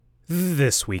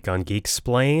This week on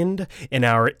Geeksplained, in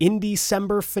our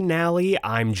INDIECEMBER finale,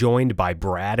 I'm joined by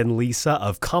Brad and Lisa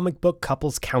of Comic Book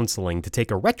Couples Counseling to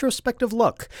take a retrospective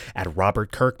look at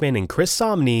Robert Kirkman and Chris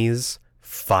Samnee's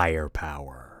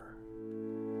Firepower.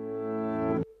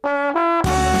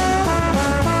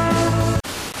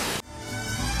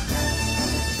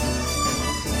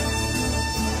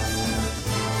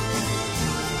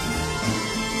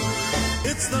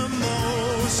 It's the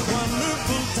most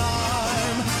wonderful time.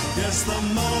 Yes, the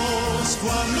most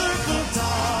wonderful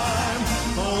time.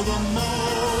 Oh, the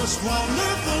most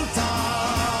wonderful time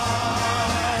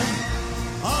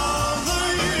of the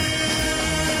year.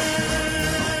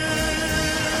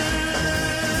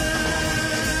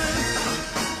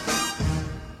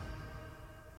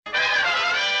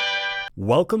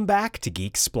 Welcome back to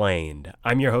Geeksplained.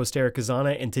 I'm your host, Eric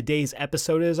Azana, and today's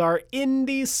episode is our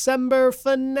INDIECEMBER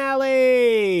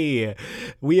finale!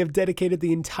 We have dedicated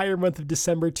the entire month of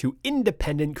December to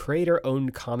independent,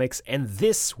 creator-owned comics, and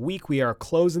this week we are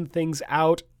closing things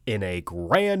out in a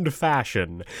grand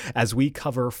fashion as we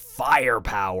cover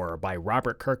Firepower by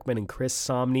Robert Kirkman and Chris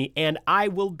Samnee, and I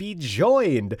will be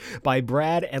joined by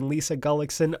Brad and Lisa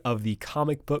Gullickson of the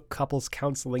Comic Book Couples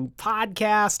Counseling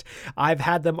podcast. I've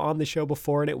had them on the show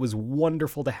before, and it was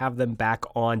wonderful to have them back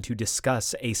on to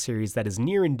discuss a series that is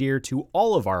near and dear to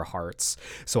all of our hearts.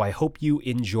 So I hope you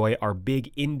enjoy our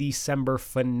big INDIECEMBER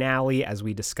finale as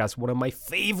we discuss one of my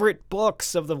favorite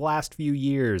books of the last few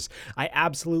years. I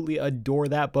absolutely adore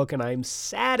that book, and I'm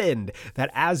saddened that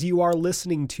as you are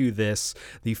listening to this,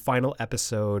 the final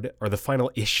episode, or the final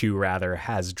issue rather,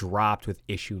 has dropped with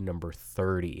issue number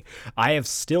 30. I have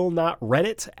still not read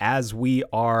it as we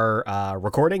are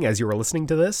recording, as you are listening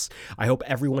to this. I hope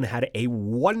everyone had a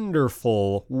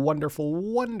wonderful, wonderful,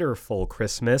 wonderful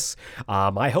Christmas.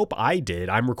 I hope I did.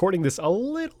 I'm recording this a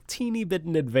little teeny bit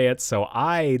in advance, so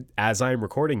I, as I'm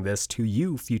recording this to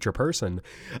you, future person,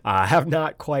 have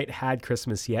not quite had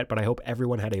Christmas yet, but I hope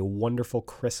everyone had a wonderful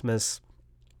Christmas.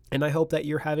 And I hope that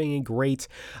you're having a great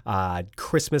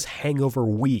Christmas hangover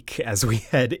week as we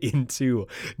head into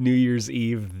New Year's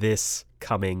Eve this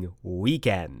coming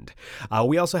weekend.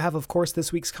 We also have, of course,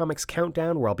 this week's Comics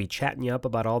Countdown, where I'll be chatting you up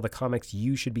about all the comics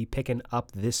you should be picking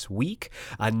up this week.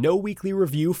 No weekly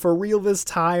review for real this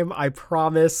time, I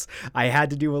promise. I had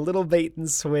to do a little bait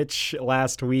and switch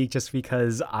last week just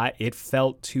because it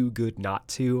felt too good not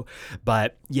to.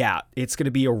 But yeah, it's going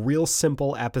to be a real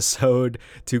simple episode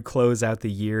to close out the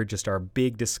year. Just our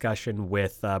big discussion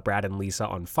with Brad and Lisa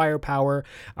on Firepower,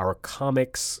 our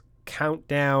comics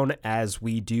countdown as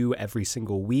we do every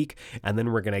single week, and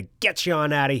then we're gonna get you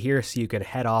on out of here so you can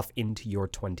head off into your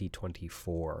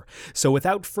 2024. So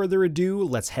without further ado,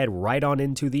 let's head right on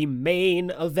into the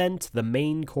main event, the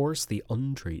main course, the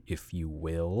entree, if you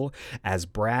will, as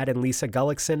Brad and Lisa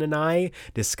Gullickson and I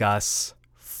discuss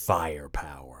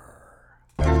Firepower.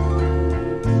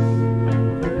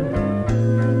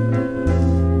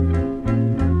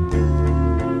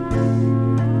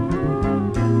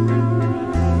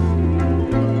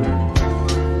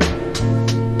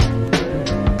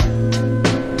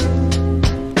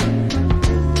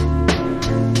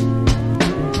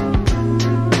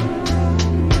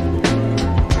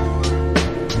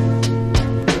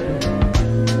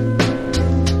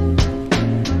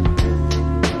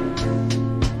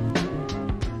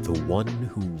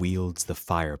 The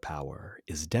firepower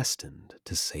is destined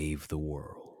to save the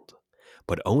world.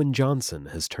 But Owen Johnson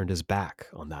has turned his back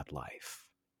on that life.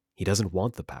 He doesn't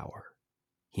want the power.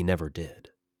 He never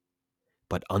did.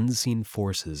 But unseen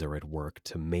forces are at work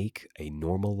to make a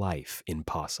normal life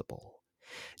impossible.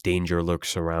 Danger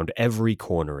lurks around every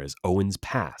corner as Owen's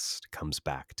past comes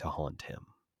back to haunt him.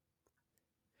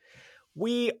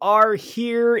 We are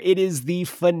here. It is the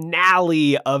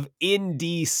finale of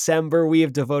INDIECEMBER. We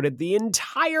have devoted the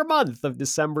entire month of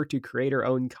December to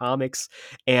creator-owned comics,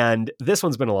 and this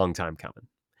one's been a long time coming.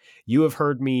 You have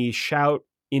heard me shout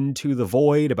into the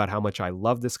void about how much I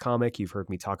love this comic. You've heard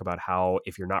me talk about how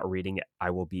if you're not reading it,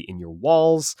 I will be in your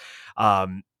walls.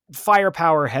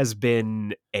 Firepower has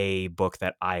been a book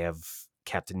that I have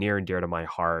kept near and dear to my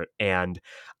heart, and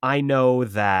I know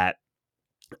that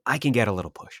I can get a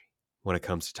little pushy when it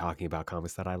comes to talking about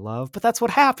comics that I love, but that's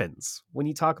what happens when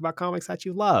you talk about comics that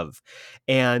you love.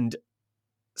 And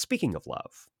speaking of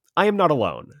love, I am not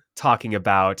alone talking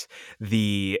about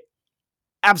the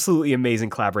absolutely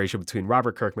amazing collaboration between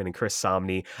Robert Kirkman and Chris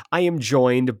Samnee. I am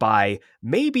joined by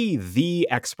maybe the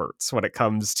experts when it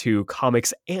comes to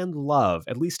comics and love,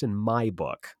 at least in my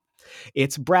book.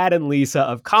 It's Brad and Lisa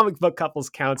of Comic Book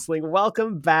Couples Counseling.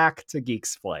 Welcome back to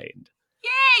Geeksplained.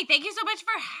 Yay! Thank you so much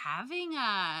for having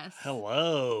us.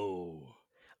 Hello.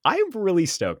 I'm really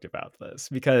stoked about this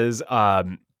because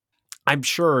I'm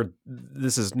sure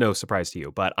this is no surprise to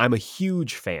you, but I'm a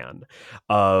huge fan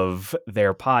of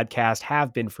their podcast,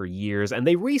 have been for years, and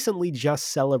they recently just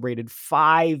celebrated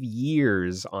 5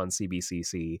 years on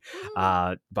CBCC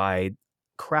by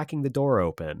cracking the door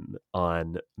open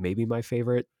on maybe my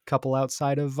favorite couple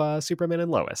outside of Superman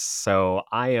and Lois. So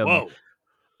Whoa.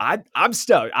 I'm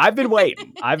stoked. I've been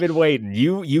waiting.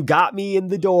 You got me in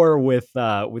the door with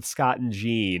Scott and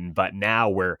Jean, but now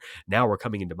we're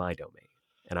coming into my domain,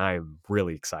 and I'm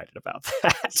really excited about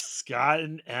that. Scott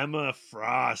and Emma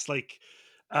Frost. Like,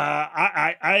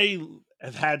 I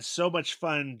have had so much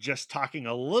fun just talking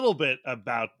a little bit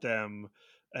about them,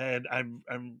 and I'm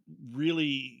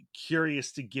really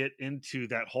curious to get into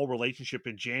that whole relationship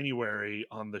in January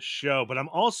on the show. But I'm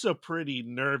also pretty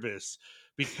nervous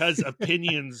because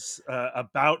opinions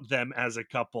about them as a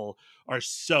couple are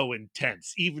so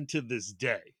intense, even to this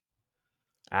day.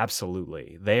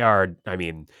 Absolutely, they are. I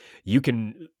mean, you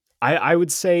can. I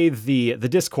would say the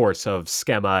discourse of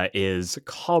Schema is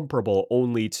comparable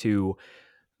only to,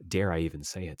 dare I even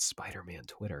say it, Spider-Man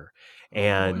Twitter. Oh boy.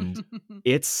 And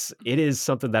it is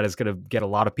something that is going to get a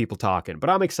lot of people talking, but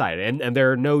I'm excited. And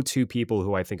there are no two people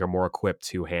who I think are more equipped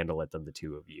to handle it than the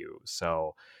two of you.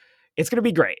 So it's going to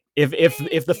be great. If the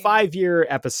Thank you. 5-year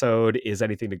episode is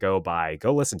anything to go by,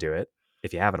 go listen to it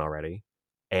if you haven't already.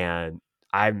 And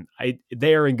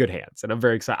they are in good hands, and I'm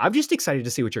very excited. I'm just excited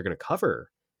to see what you're going to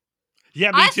cover.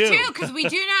 Yeah, me Us too. too, because we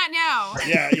do not know.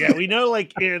 Yeah. We know,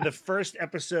 like, in the first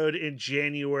episode in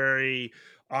January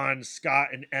on Scott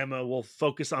and Emma, will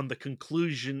focus on the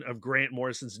conclusion of Grant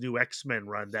Morrison's new X-Men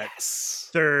run, that Yes.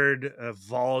 third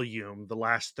volume, the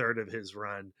last third of his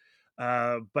run.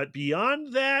 But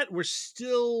beyond that, we're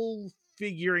still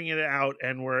figuring it out,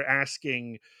 and we're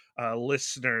asking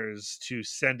listeners to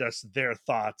send us their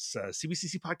thoughts.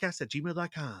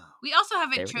 cbccpodcast@gmail.com. We also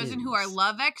haven't There it chosen who our is.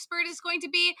 love expert is going to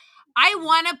be. I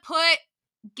want to put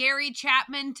Gary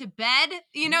Chapman to bed.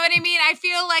 You know what I mean? I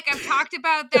feel like I've talked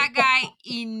about that guy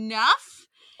enough.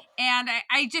 And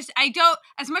I don't,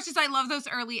 as much as I love those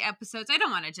early episodes, I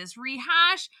don't want to just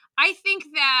rehash. I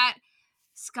think that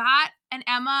Scott and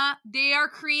Emma, they are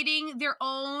creating their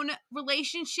own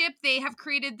relationship. They have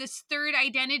created this third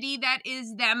identity that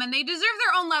is them, and they deserve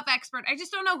their own love expert. I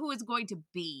just don't know who it's going to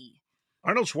be.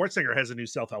 Arnold Schwarzenegger has a new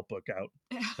self-help book out.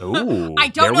 Ooh, I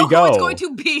there don't we know who it's go. going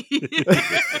to be.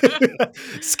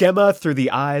 Schema through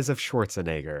the eyes of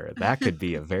Schwarzenegger. That could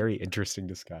be a very interesting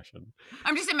discussion.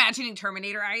 I'm just imagining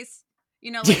Terminator eyes.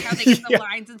 You know, like how they get the Yeah.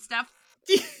 lines and stuff.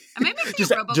 Am I mixing just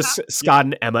a RoboCop? just Scott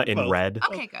and Emma in Both. red.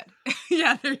 Okay, good.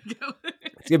 Yeah, there you go.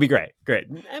 It's gonna be great.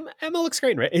 Emma looks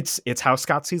great in red. It's how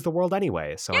Scott sees the world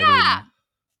anyway. So I Yeah. mean,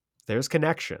 there's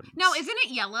connections. No, isn't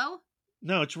it yellow?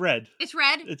 No, it's red. It's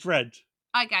red. It's red.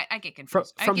 I get from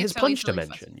confused. I from get his so punch easily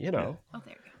dimension, fussy. you know. Oh,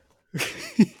 there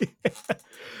you go.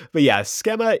 But yeah,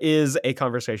 Schema is a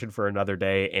conversation for another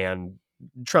day, and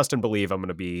trust and believe I'm going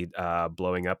to be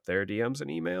blowing up their DMs and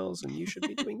emails, and you should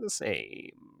be doing the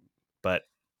same. But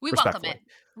We welcome respectfully. it.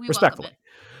 We welcome Respectfully. it.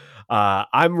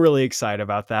 I'm really excited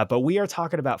about that, but we are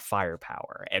talking about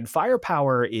firepower, and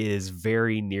firepower is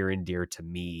very near and dear to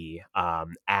me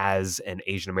as an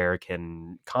Asian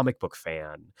American comic book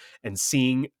fan, and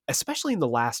seeing, especially in the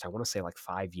last, I want to say like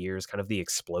 5 years, kind of the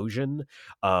explosion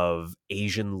of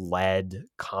Asian-led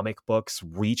comic books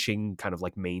reaching kind of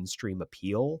like mainstream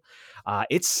appeal.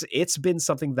 It's been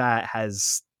something that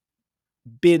has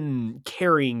been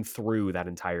carrying through that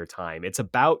entire time. It's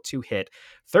about to hit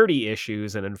 30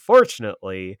 issues, and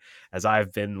unfortunately, as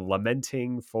I've been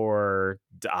lamenting for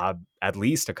at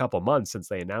least a couple months since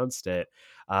they announced it,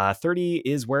 30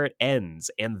 is where it ends.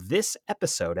 And this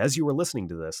episode, as you were listening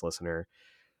to this, listener,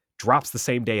 drops the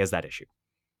same day as that issue.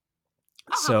 Oh,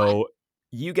 how fun. So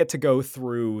you get to go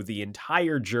through the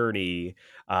entire journey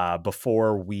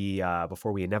before we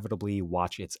inevitably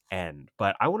watch its end.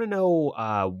 But I want to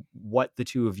know what the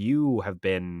two of you have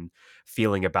been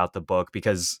feeling about the book,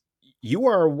 because you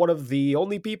are one of the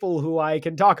only people who I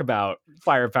can talk about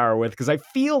firepower with, because I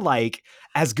feel like,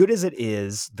 as good as it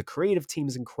is, the creative team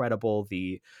is incredible.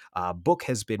 The book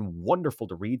has been wonderful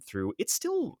to read through. It's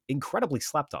still incredibly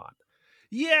slept on.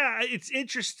 Yeah, it's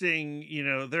interesting.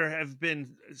 There have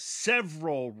been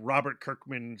several Robert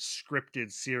Kirkman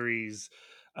scripted series,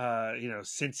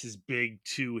 since his big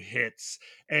two hits,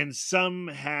 and some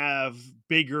have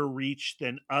bigger reach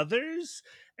than others.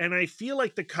 And I feel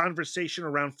like the conversation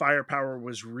around firepower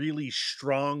was really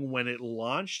strong when it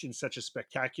launched in such a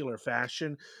spectacular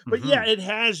fashion. But yeah, Hmm. it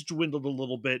has dwindled a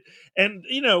little bit. And,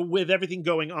 with everything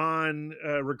going on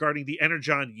regarding the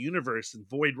Energon universe and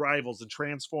Void Rivals and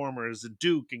Transformers and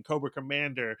Duke and Cobra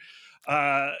Commander,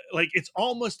 like it's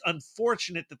almost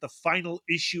unfortunate that the final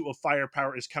issue of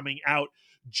Firepower is coming out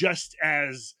just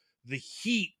as the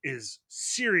heat is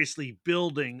seriously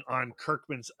building on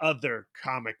Kirkman's other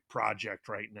comic project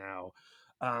right now.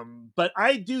 But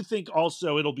I do think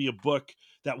also it'll be a book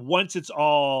that once it's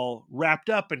all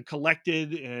wrapped up and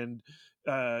collected, and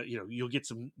you'll get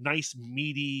some nice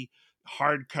meaty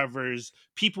hardcovers,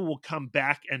 people will come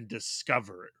back and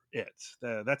discover it.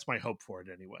 That's my hope for it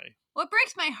anyway. What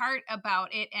breaks my heart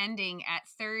about it ending at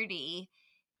 30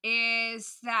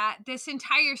 is that this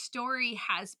entire story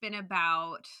has been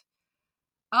about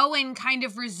Owen kind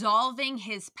of resolving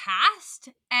his past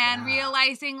and Yeah.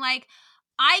 realizing like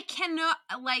I cannot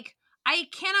I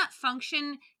cannot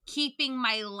function keeping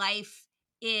my life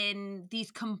in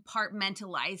these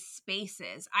compartmentalized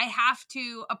spaces. I have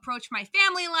to approach my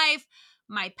family life,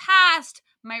 my past,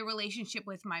 my relationship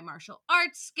with my martial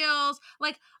arts skills,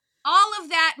 like all of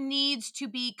that needs to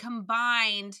be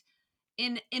combined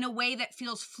in a way that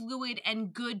feels fluid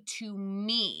and good to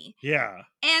me. Yeah.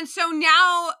 And so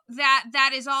now that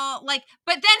is all like,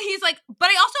 but then he's like, but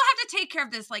I also have to take care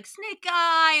of this like snake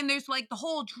guy, and there's like the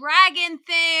whole dragon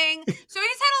thing. So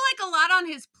he's had like a lot on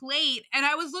his plate. And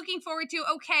I was looking forward to,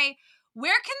 okay,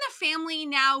 where can the family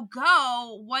now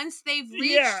go once they've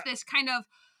Yeah. reached this kind of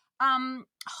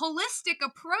holistic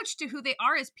approach to who they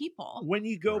are as people? When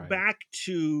you go Right. back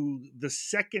to the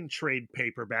second trade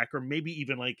paperback, or maybe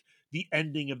even like the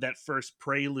ending of that first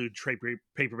prelude trade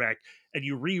paperback, and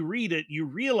you reread it, you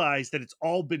realize that it's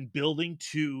all been building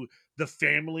to the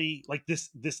family, like this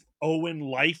Owen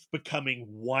life becoming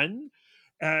one.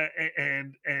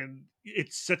 And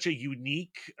it's such a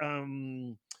unique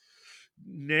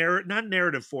not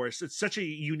narrative force, it's such a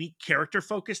unique character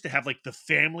focus to have like the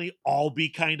family all be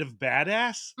kind of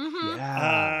badass. Mm-hmm.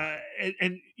 Yeah.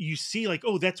 And you see like,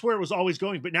 oh, that's where it was always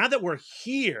going, but now that we're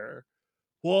here,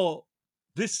 well,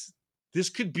 this this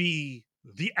could be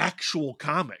the actual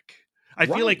comic. I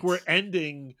feel like we're Right.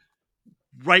 ending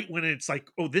right when it's like,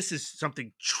 oh, this is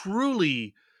something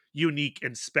truly unique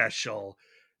and special.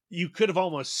 You could have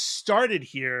almost started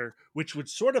here, which would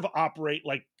sort of operate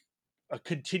like a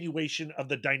continuation of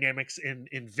the dynamics in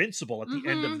Invincible at the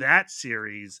end of Mm-hmm. that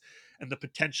series, and the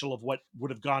potential of what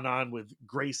would have gone on with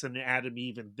Grace and Adam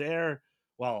even there.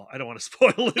 Well, I don't want to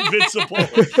spoil Invincible,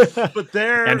 but And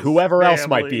their whoever else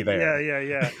might be family. Yeah, there.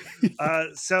 yeah, yeah.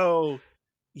 So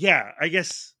yeah, I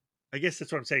guess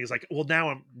that's what I'm saying is like, well,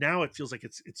 now it feels like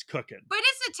it's cooking. But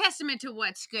it's a testament to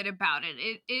what's good about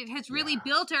it. It has really Yeah.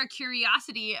 built our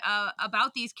curiosity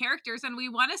about these characters, and we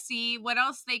want to see what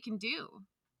else they can do.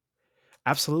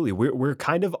 Absolutely. We're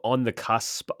kind of on the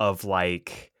cusp of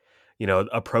like,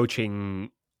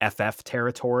 approaching FF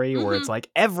territory where it's Mm-hmm. like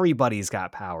everybody's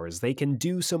got powers. They can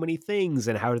do so many things,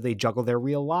 and how do they juggle their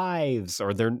real lives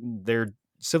or their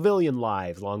civilian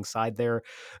lives alongside their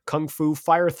kung fu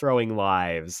fire throwing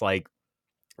lives? Like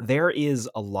there is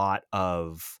a lot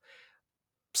of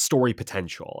story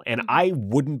potential. And Mm-hmm. I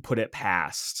wouldn't put it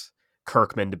past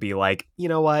Kirkman to be like, you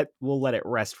know what, we'll let it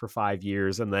rest for 5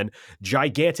 years and then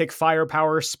gigantic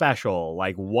firepower special,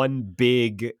 like one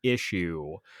big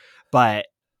issue. But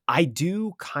I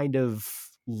do kind of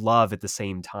love at the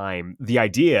same time the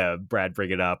idea, Brad,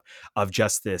 bring it up, of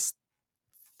just this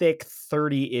thick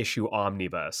 30 issue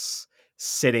omnibus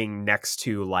sitting next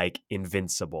to like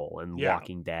Invincible and Yeah,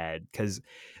 Walking Dead, because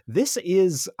this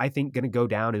is, I think, going to go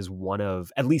down as one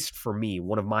of, at least for me,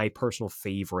 one of my personal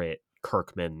favorite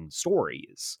Kirkman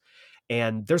stories.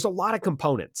 And there's a lot of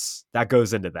components that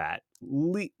goes into that,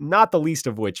 not the least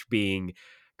of which being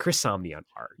Chris Samnee on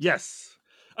art. yes.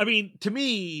 I mean, to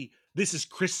me, this is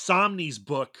Chris Somney's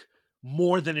book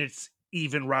more than it's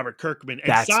even Robert Kirkman. And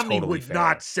That's Somney totally would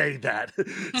not fair. say that.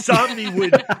 Somney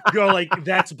would go like,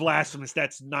 "That's blasphemous.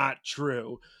 That's not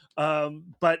true."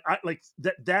 But I like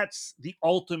that's the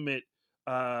ultimate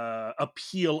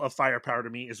appeal of Firepower to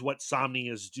me is what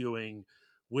Somney is doing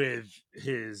with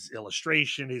his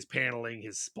illustration, his paneling,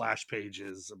 his splash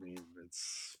pages. I mean,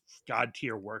 it's god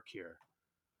tier work here.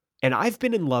 And I've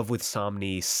been in love with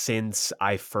Somney since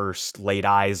I first laid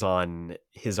eyes on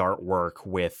his artwork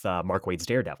with Mark Waid's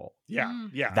Daredevil. Yeah,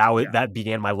 Mm. yeah, yeah. That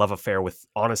began my love affair with,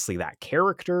 honestly, that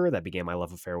character. That began my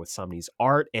love affair with Somney's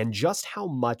art, and just how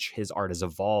much his art has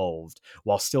evolved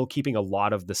while still keeping a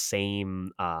lot of the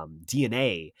same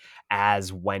DNA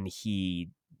as when he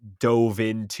dove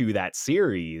into that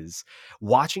series,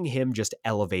 watching him just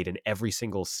elevate in every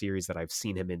single series that I've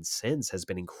seen him in since has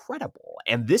been incredible.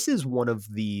 And this is one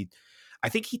of the, I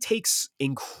think he takes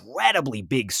incredibly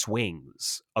big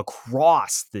swings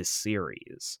across this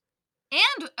series.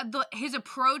 And his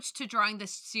approach to drawing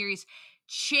this series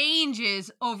changes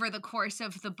over the course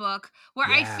of the book, where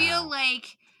I feel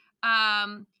like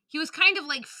he was kind of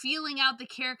like feeling out the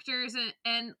characters,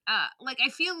 and like I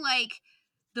feel like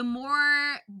the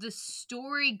more the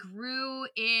story grew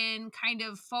in kind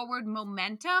of forward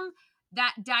momentum,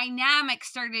 that dynamic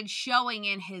started showing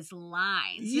in his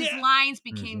lines. His lines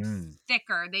became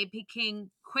thicker, they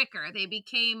became quicker, they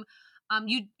became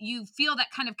you feel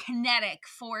that kind of kinetic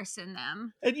force in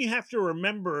them. And you have to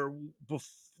remember,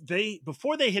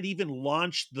 before they had even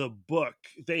launched the book,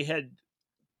 they had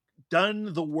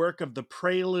done the work of the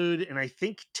prelude in I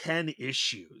think 10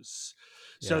 issues.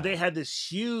 So they had this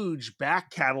huge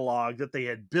back catalog that they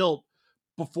had built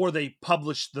before they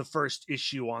published the first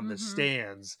issue on the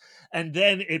stands. And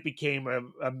then it became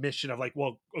a mission of like,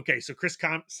 well, okay, so Chris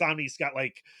Samnee's got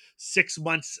like 6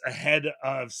 months ahead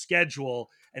of schedule,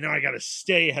 and now I got to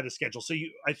stay ahead of schedule. So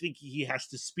I think he has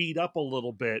to speed up a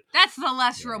little bit. That's the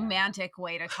less romantic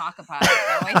way to talk about it,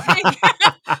 though, I think.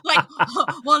 Like,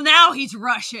 well, now he's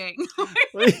rushing.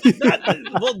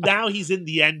 Well, now he's in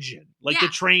the engine. Like the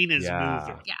train is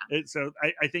moving. Yeah. So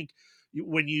I think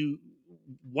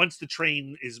once the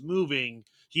train is moving,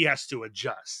 he has to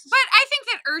adjust. But I think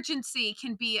that urgency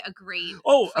can be a great.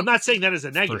 I'm not saying that as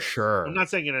a negative. For sure. I'm not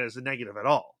saying it as a negative at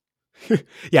all.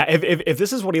 Yeah, if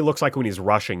this is what he looks like when he's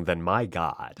rushing, then my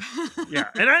God. Yeah,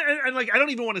 and I don't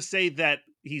even want to say that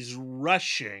he's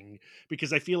rushing,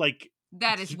 because I feel like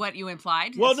that is what you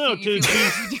implied. Well, no,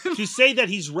 to say that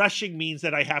he's rushing means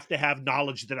that I have to have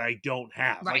knowledge that I don't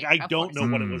have. Right, like I don't know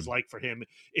what it was like for him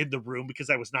in the room, because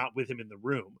I was not with him in the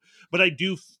room. But I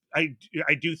do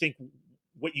think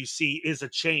what you see is a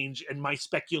change, and my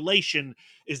speculation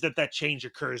is that change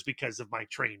occurs because of my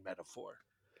train metaphor.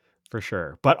 For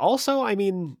sure. But also, I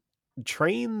mean,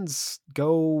 trains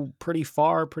go pretty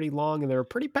far, pretty long, and they're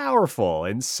pretty powerful.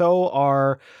 And so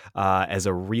are, as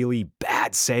a really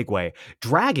bad segue,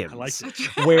 dragons. I like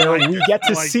it. Where we get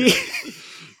to see...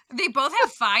 They both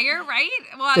have fire, right?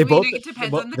 Well, it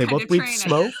depends on the they kind both of breathe train.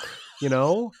 smoke, you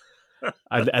know?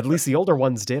 At least the older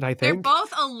ones did, I think. They're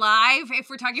both alive, if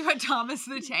we're talking about Thomas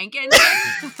the Tank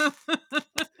Engine.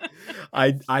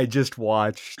 I just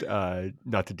watched,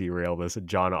 not to derail this, a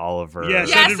John Oliver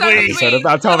episode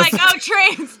about Thomas. Like, oh,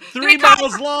 trains. 3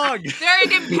 miles long. They're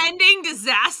an impending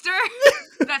disaster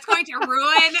that's going to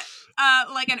ruin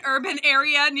like an urban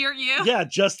area near you. Yeah,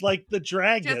 just like the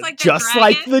dragon. Like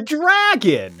the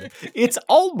dragon. It's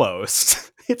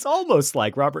almost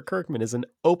like Robert Kirkman is in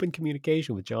open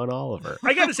communication with John Oliver.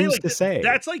 I gotta say,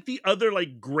 that's like the other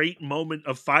like great moment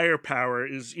of firepower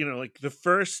is, like the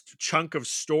first chunk of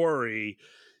story.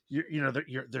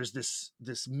 There's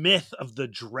this myth of the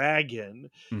dragon,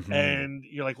 and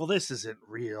you're like, well, this isn't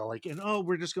real. Like, and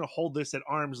we're just gonna hold this at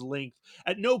arm's length.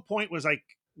 At no point was like,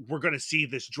 we're going to see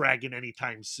this dragon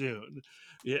anytime soon.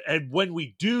 And when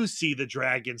we do see the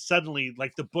dragon, suddenly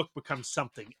like the book becomes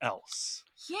something else.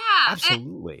 Yeah,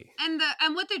 absolutely. And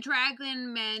what the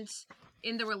dragon meant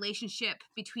in the relationship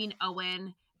between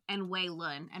Owen and Wei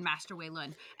Lun and Master Wei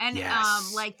Lun. And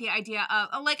like the idea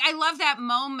of like, I love that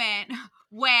moment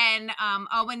when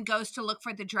Owen goes to look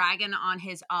for the dragon on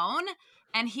his own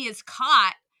and he is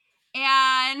caught,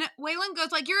 and Wei Lun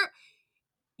goes like,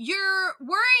 you're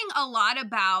worrying a lot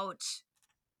about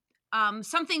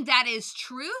something that is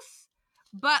truth,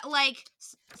 but like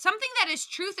something that is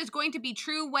truth is going to be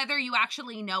true whether you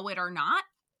actually know it or not.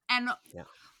 And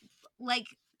like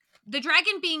the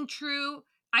dragon being true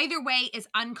either way is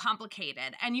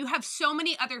uncomplicated, and you have so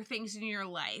many other things in your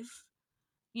life,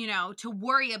 to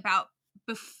worry about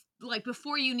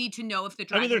before you need to know if the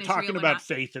dragon is real or not. They're talking about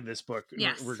faith in this book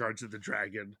in regards to the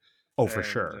dragon. Oh, for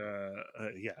sure.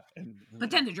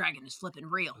 But then the dragon is flipping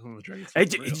real. I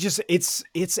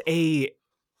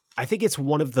think it's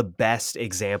one of the best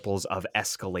examples of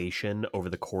escalation over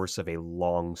the course of a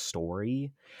long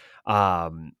story.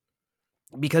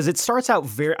 Because it starts out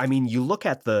you look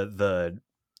at the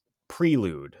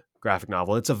prelude graphic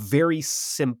novel, it's a very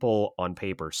simple on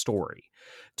paper story.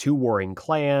 2 warring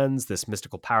clans, this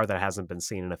mystical power that hasn't been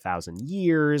seen in 1,000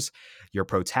 years. Your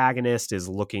protagonist is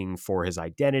looking for his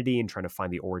identity and trying to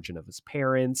find the origin of his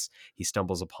parents. He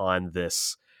stumbles upon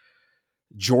this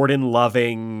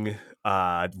Jordan-loving,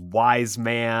 wise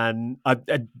man.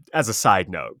 As a side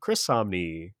note, Chris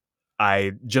Samnee,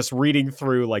 I just reading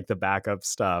through like the backup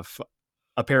stuff,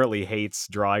 apparently hates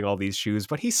drawing all these shoes,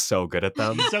 but he's so good at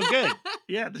them. He's so good.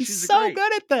 Yeah, the He's shoes are so great.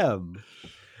 good at them.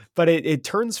 But it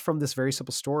turns from this very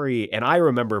simple story, and I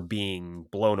remember being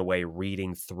blown away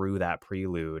reading through that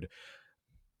prelude.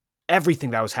 Everything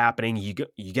that was happening, you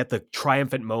get the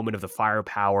triumphant moment of the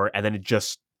firepower, and then it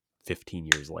just 15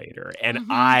 years later, and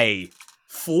I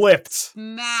flipped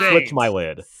my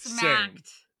lid.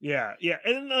 Smacked. Yeah,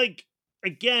 and like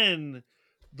again,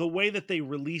 the way that they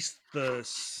released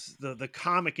the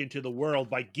comic into the world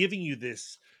by giving you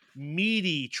this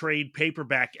meaty trade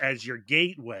paperback as your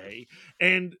gateway,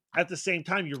 and at the same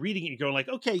time you're reading it, you go like,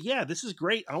 okay, yeah, this is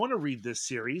great. I want to read this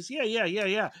series.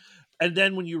 Yeah. And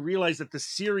then when you realize that the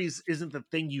series isn't the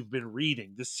thing you've been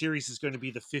reading, the series is going to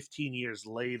be the 15 years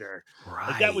later. Right.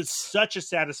 Like that was such a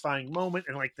satisfying moment.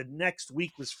 And like the next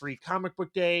week was free comic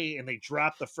book day, and they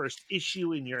dropped the first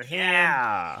issue in your hand.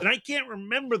 Yeah. And I can't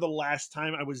remember the last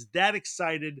time I was that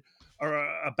excited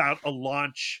about a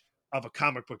launch of a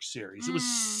comic book series. It was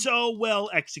so well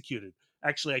executed.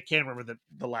 Actually, I can remember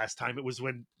the last time. It was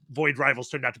when Void Rivals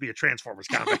turned out to be a Transformers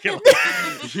comic.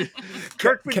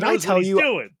 Kirkman Can knows I tell what he's you,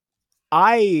 doing.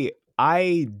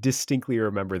 I distinctly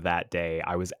remember that day.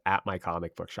 I was at my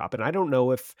comic book shop, and I don't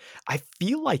know if I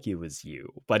feel like it was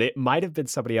you, but it might have been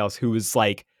somebody else who was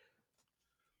like,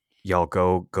 "Y'all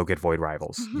go get Void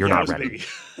Rivals. You're not ready.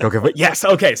 Go get yes,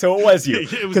 okay." So it was you,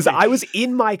 because I was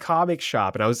in my comic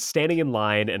shop and I was standing in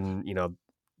line, and you know,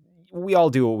 we all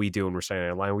do what we do when we're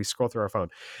standing in line. We scroll through our phone,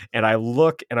 and I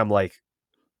look, and I'm like,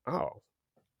 "Oh,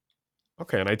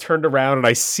 okay." And I turned around and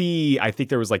I think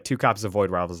there was like 2 copies of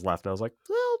Void Rivals left. And I was like,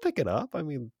 well, I'll pick it up. I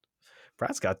mean,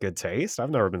 Brad's got good taste.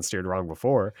 I've never been steered wrong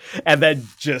before. And then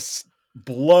just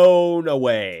blown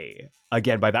away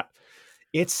again by that.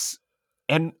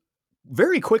 And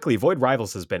very quickly, Void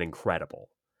Rivals has been incredible.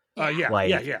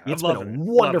 It's been a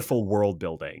wonderful world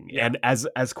building. Yeah. And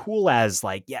as cool as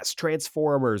like, yes,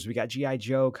 Transformers, we got G.I.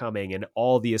 Joe coming, and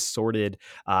all the assorted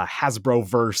Hasbro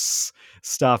verse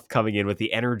stuff coming in with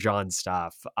the Energon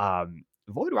stuff.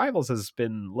 Void Rivals has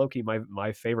been low-key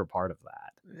my favorite part of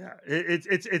that. Yeah,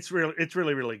 it's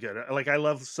really good. Like I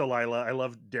love Solila, I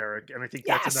love Derek, and I think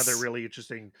that's another really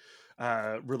interesting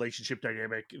relationship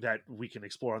dynamic that we can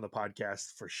explore on the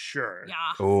podcast for sure. Yeah.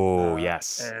 Oh,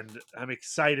 yes. And I'm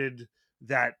excited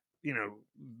that, you know,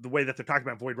 the way that they're talking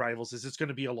about Void Rivals is it's going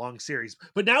to be a long series.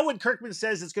 But now when Kirkman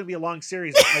says it's going to be a long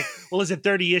series, it's like, well, is it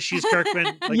 30 issues,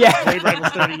 Kirkman? Like, yeah. Void Rivals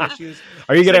 30 issues.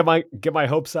 Are you going to get my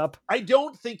hopes up? I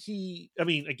don't think I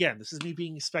mean, again, this is me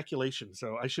being speculation,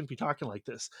 so I shouldn't be talking like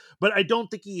this. But I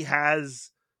don't think he has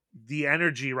the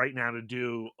energy right now to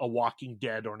do a Walking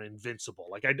Dead or an Invincible.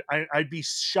 Like I'd be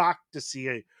shocked to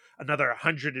see another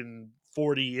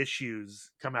 140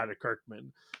 issues come out of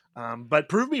Kirkman. But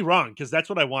prove me wrong, because that's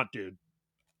what I want, dude.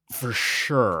 For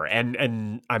sure.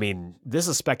 And I mean, this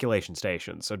is speculation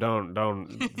station, so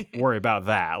don't worry about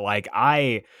that. Like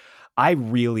I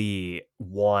really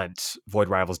want Void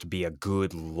Rivals to be a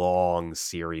good long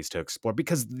series to explore,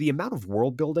 because the amount of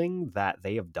world building that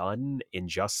they have done in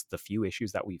just the few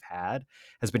issues that we've had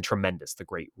has been tremendous. The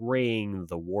Great Ring,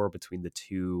 the war between the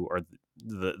two, or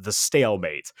the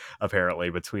stalemate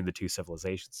apparently between the two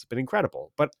civilizations has been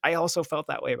incredible. But I also felt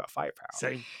that way about Firepower.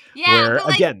 Same. Yeah, where, but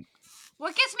like, again,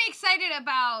 what gets me excited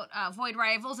about Void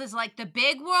Rivals is like the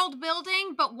big world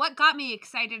building, but what got me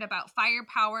excited about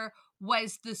Firepower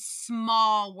was the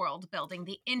small world building,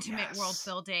 the intimate world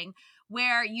building,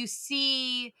 where you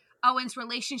see Owen's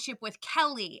relationship with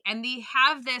Kelly, and they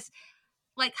have this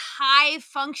like high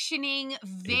functioning,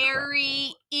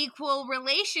 very equal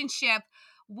relationship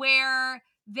where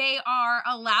they are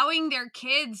allowing their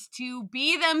kids to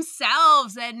be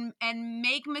themselves and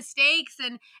make mistakes,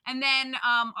 and then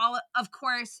all of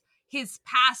course his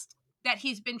past that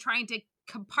he's been trying to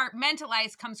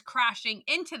compartmentalize comes crashing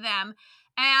into them,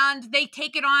 and they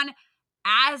take it on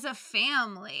as a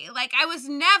family. Like I was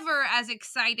never as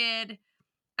excited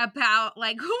about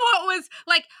like what was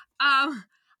like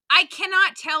I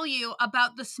cannot tell you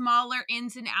about the smaller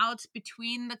ins and outs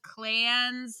between the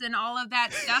clans and all of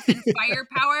that stuff in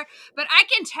Firepower, but I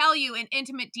can tell you in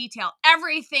intimate detail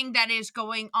everything that is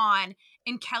going on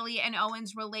in Kelly and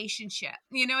Owen's relationship.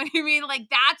 You know what I mean? Like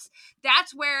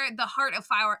that's where the heart of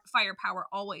Firepower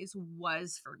always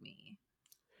was for me.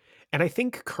 And I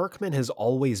think Kirkman has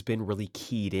always been really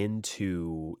keyed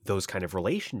into those kind of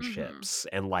relationships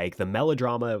and like the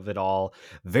melodrama of it all.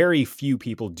 Very few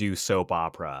people do soap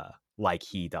opera like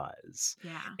he does.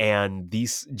 Yeah. And the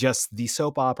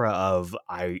soap opera of,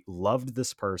 I loved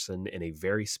this person in a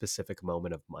very specific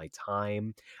moment of my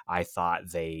time. I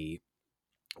thought they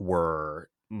were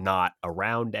not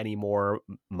around anymore.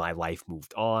 My life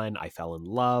moved on. I fell in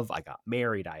love. I got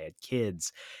married. I had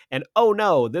kids. And oh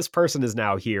no, this person is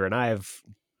now here and I have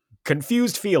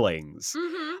confused feelings.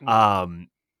 Mm-hmm.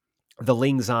 The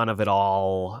Lingzon of it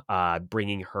all,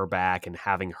 bringing her back and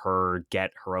having her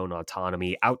get her own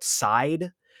autonomy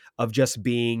outside of just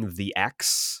being the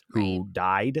ex who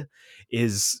died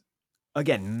is,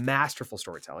 again, masterful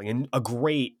storytelling and a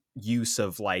great use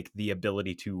of like the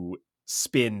ability to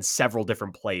spin several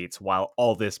different plates while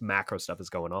all this macro stuff is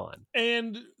going on.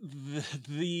 And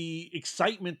the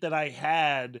excitement that I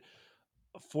had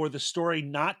for the story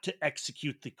not to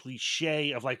execute the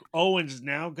cliche of like Owen's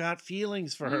now got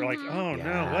feelings for her, like, Mm-hmm. oh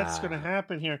no, what's going to Yeah.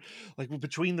 happen here, like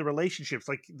between the relationships,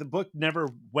 like the book never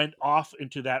went off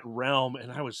into that realm,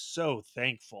 and I was so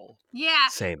thankful. Yeah.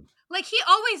 Same. Like he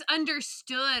always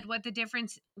understood what the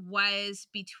difference was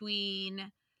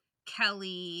between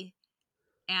Kelly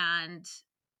and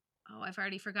I've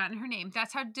already forgotten her name.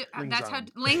 That's how Lingzon.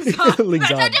 Lingzon. That's how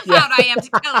Lingzon. devout Yeah. I am to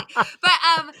Kelly.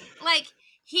 But like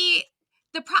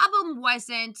the problem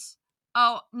wasn't,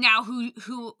 oh, now who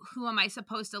am I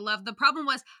supposed to love? The problem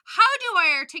was, how do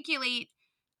I articulate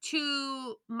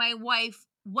to my wife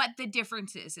what the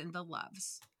difference is in the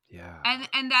loves? Yeah. And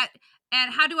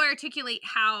how do I articulate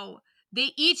how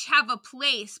they each have a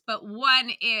place, but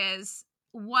one is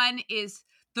real,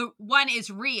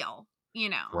 you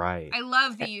know. Right. I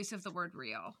love the use of the word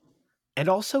real. And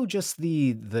also just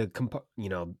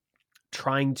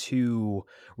trying to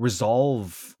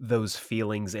resolve those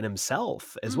feelings in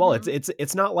himself as well. Mhm.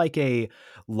 It's not like a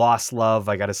lost love.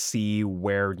 I got to see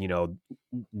where,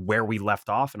 where we left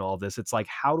off and all this. It's like,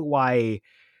 how do I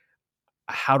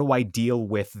deal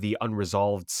with the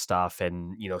unresolved stuff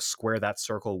and, square that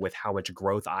circle with how much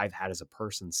growth I've had as a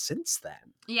person since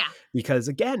then? Yeah. Because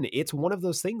again, it's one of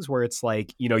those things where it's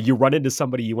like, you run into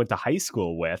somebody you went to high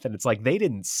school with and it's like they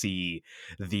didn't see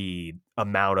the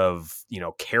amount of,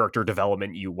 character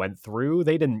development you went through.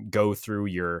 They didn't go through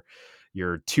your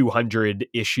 200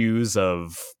 issues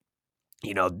of,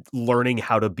 learning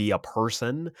how to be a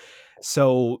person.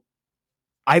 So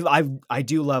I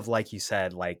do love, like you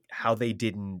said, like how they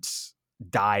didn't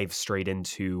dive straight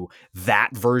into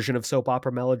that version of soap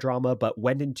opera melodrama, but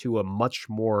went into a much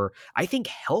more, I think,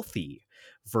 healthy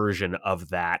version of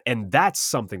that. And that's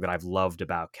something that I've loved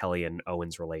about Kelly and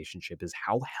Owen's relationship is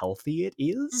how healthy it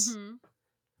is. Mhm.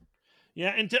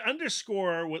 Yeah, and to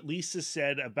underscore what Lisa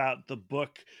said about the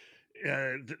book,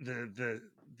 the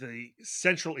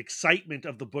central excitement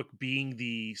of the book being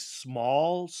the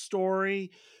small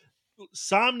story,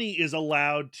 Somni is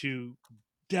allowed to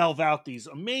delve out these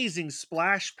amazing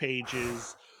splash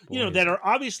pages, Boy, is that he. are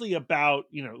obviously about,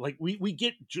 like we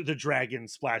get the dragon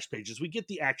splash pages, we get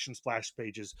the action splash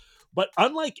pages, but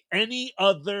unlike any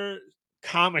other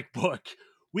comic book,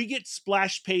 we get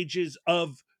splash pages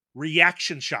of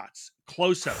reaction shots,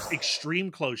 close-ups,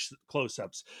 extreme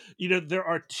close-ups. There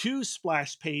are two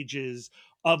splash pages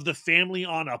of the family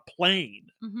on a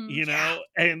plane, Mhm. Yeah.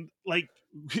 and like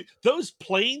those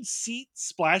plane seat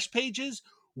splash pages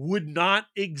would not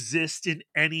exist in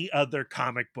any other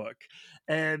comic book.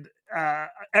 And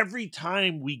every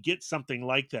time we get something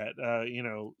like that,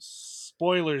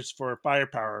 spoilers for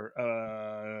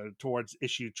Firepower, towards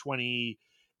issue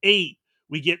 28,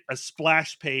 we get a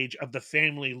splash page of the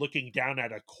family looking down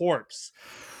at a corpse.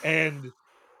 And,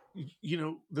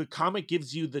 the comic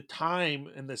gives you the time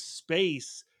and the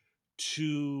space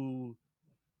to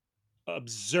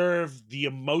observe the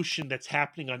emotion that's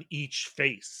happening on each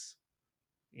face,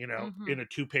 in Mhm. a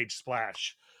two-page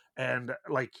splash. And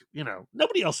like,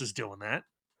 nobody else is doing that.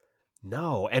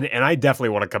 No, and I definitely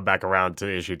want to come back around to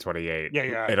issue 28 Yeah,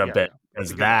 yeah, in a yeah, bit yeah. It's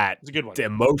because a good one. that It's a good one.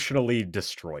 emotionally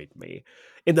destroyed me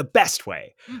in the best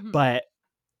way. Mhm. But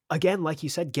again, like you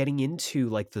said, getting into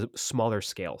like the smaller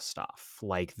scale stuff,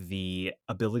 like the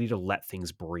ability to let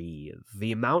things breathe,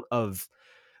 the amount of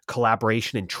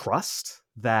collaboration and trust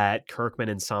that Kirkman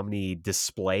and Somni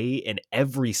display in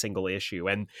every single issue.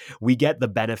 And we get the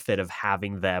benefit of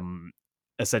having them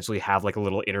essentially have like a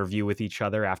little interview with each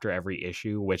other after every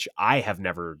issue, which I have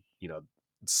never,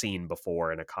 seen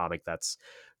before in a comic that's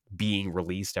being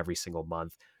released every single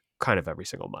month, kind of every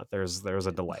single month. There's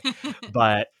a delay.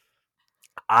 But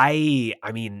I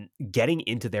mean, getting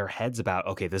into their heads about,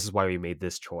 okay, this is why we made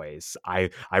this choice. I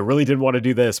really didn't want to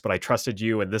do this, but I trusted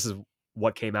you, and this is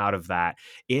what came out of that.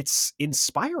 It's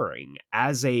inspiring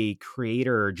as a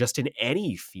creator, just in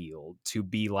any field, to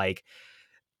be like,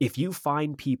 if you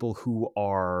find people who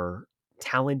are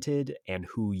talented and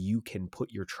who you can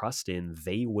put your trust in,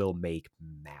 they will make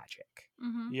magic.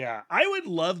 Mhm. Yeah, I would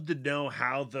love to know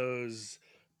how those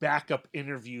backup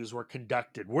interviews were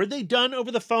conducted. Were they done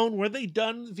over the phone? Were they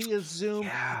done via Zoom?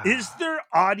 Yeah. Is there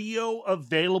audio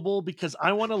available? Because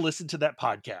I want to listen to that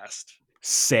podcast.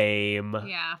 Same.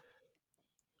 Yeah.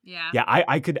 Yeah. Yeah,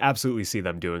 I could absolutely see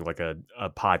them doing like a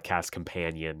podcast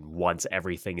companion once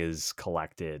everything is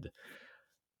collected.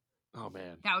 Oh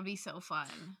man, That would be so fun.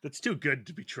 that's too good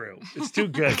to be true. It's too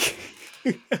good.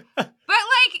 But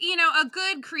like, you know, a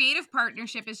good creative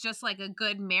partnership is just like a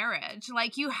good marriage.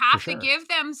 Like you have sure. to give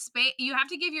them space. You have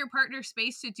to give your partner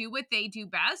space to do what they do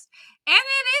best. And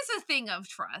it is a thing of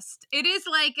trust. It is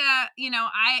like I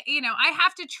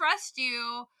have to trust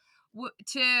you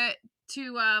to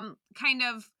kind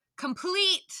of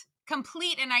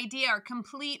complete an idea or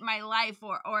complete my life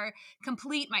or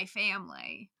complete my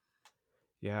family.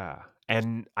 Yeah.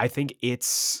 And I think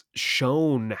it's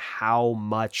shown how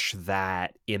much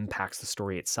that impacts the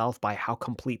story itself by how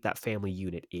complete that family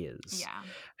unit is. Yeah.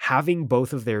 Having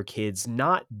both of their kids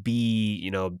not be,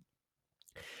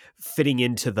 fitting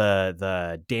into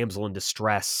the damsel in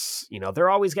distress, they're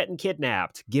always getting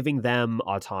kidnapped, giving them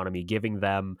autonomy, giving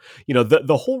them,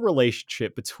 the whole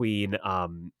relationship between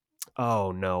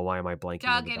oh no, why am I blanking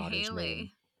on Doug the and daughter's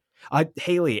name?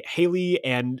 Haley. Haley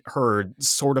and her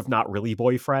sort of not really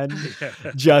boyfriend.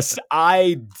 Just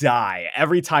I die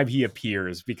every time he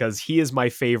appears because he is my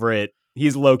favorite.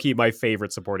 He's low-key my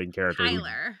favorite supporting character who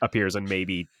Tyler. appears in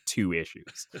maybe 2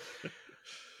 issues.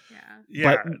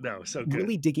 Yeah, But no, so good.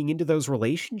 really digging into those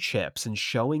relationships and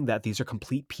showing that these are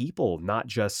complete people, not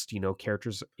just,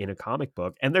 characters in a comic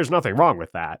book. And there's nothing wrong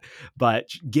with that, but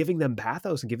giving them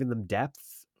pathos and giving them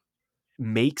depth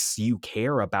makes you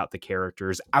care about the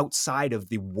characters outside of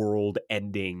the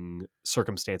world-ending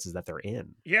circumstances that they're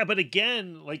in. Yeah, but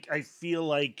again, like I feel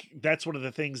like that's one of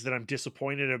the things that I'm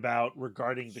disappointed about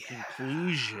regarding the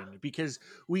conclusion, because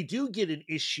we do get an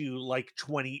issue like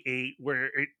 28 where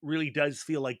it really does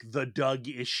feel like the Doug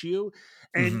issue,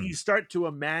 and Mhm. you start to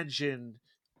imagine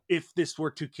if this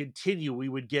were to continue, we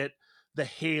would get the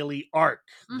Haley arc,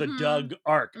 the Mhm. Doug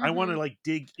arc. I want to Mhm. like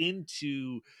dig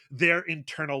into their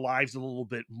internal lives a little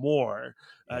bit more,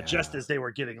 just Yeah. as they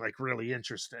were getting like really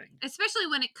interesting. Especially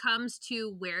when it comes to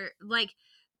where like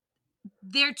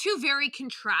they're two very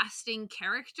contrasting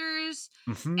characters,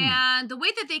 Mhm. and the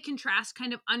way that they contrast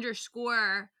kind of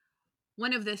underscore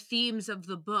one of the themes of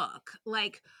the book.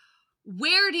 Like,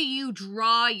 where do you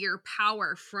draw your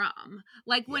power from?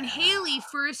 Like when Haley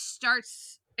first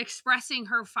starts expressing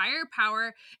her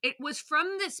firepower, it was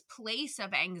from this place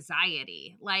of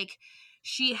anxiety. Like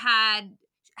she had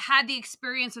the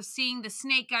experience of seeing the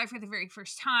snake guy for the very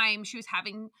first time. She was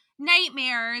having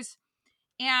nightmares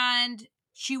and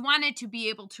she wanted to be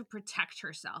able to protect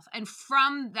herself. And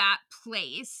from that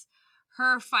place,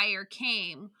 her fire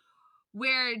came,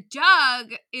 where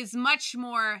Doug is much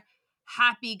more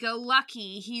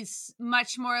happy-go-lucky. He's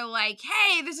much more like,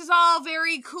 hey, this is all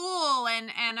very cool,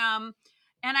 and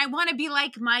I want to be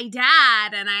like my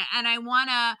dad, and I want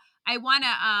to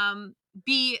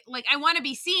be like, I want to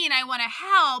be seen, I want to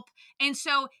help. And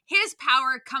so his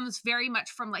power comes very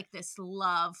much from like this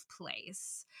love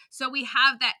place. So we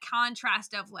have that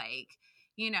contrast of like,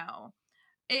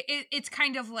 it's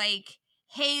kind of like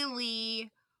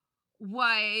Haley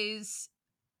was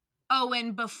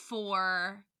Owen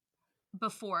before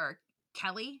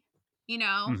Kelly,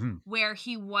 Mhm. where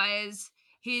he was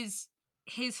his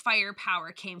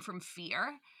firepower came from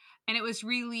fear. And it was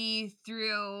really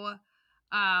through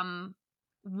um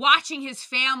watching his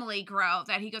family grow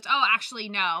that he goes, oh, actually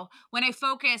no, when I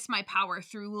focus my power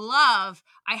through love,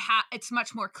 it's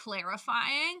much more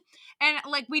clarifying. And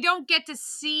like we don't get to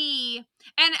see,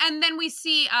 and then we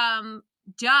see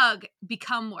Doug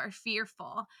become more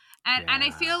fearful. And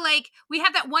I feel like we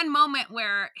have that one moment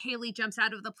where Haley jumps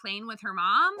out of the plane with her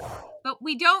mom, but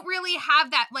we don't really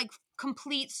have that like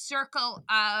complete circle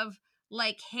of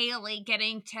like Haley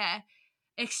getting to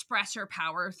express her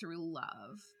power through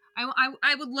love.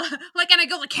 I would love, like, and I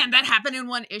go like, can that happen in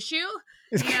one issue?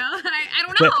 And I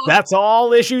don't know. That's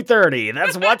all issue 30.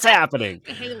 That's what's happening.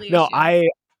 The Haley No, issue.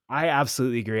 I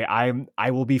absolutely agree.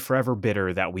 I will be forever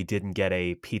bitter that we didn't get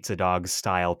a Pizza Dog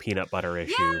style peanut butter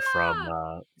issue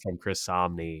from Chris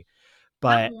Samney. Not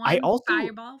But I one also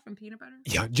fireball from peanut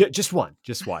butter. just one.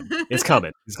 It's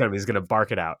coming. It's coming. He's gonna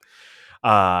bark it out.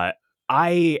 Uh,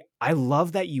 I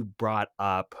love that you brought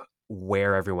up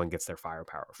where everyone gets their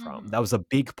firepower from. Mhm. That was a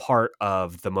big part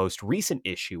of the most recent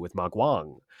issue with Ma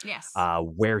Guang, Yes.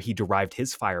 where he derived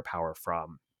his firepower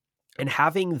from. And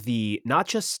having not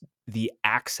just the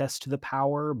access to the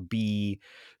power be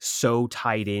so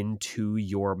tied into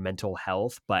your mental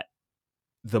health, but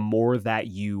the more that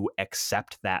you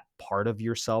accept that part of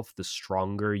yourself, the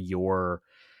stronger your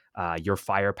your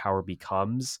firepower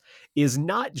becomes is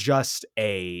not just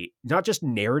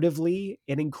narratively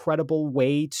an incredible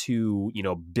way to,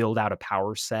 build out a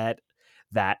power set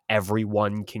that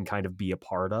everyone can kind of be a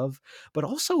part of, but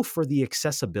also for the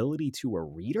accessibility to a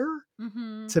reader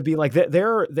Mm-hmm. to be like,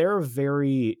 they're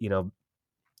very,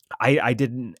 I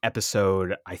did an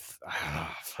episode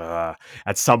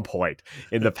at some point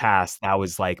in the past that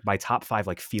was like my top 5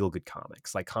 like feel good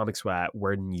comics, like comics where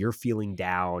when you're feeling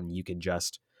down, you can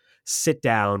just sit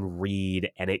down,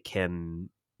 read, and it can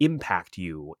impact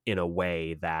you in a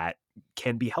way that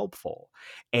can be helpful.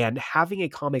 And having a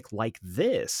comic like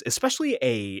this, especially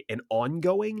an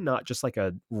ongoing, not just like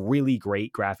a really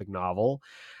great graphic novel,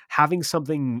 having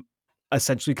something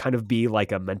essentially kind of be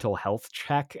like a mental health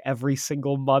check every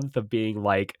single month of being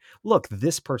like, look,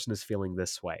 this person is feeling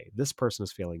this way. This person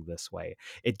is feeling this way.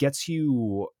 It gets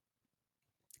you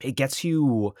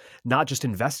not just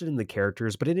invested in the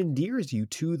characters, but it endears you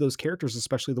to those characters,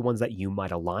 especially the ones that you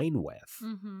might align with.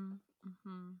 Mm-hmm.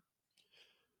 Mm-hmm.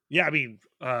 Yeah, I mean,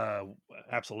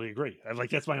 absolutely agree.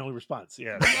 That's my only response.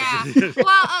 Yeah. Yeah.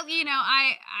 Well,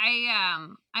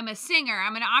 I'm a singer.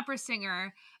 I'm an opera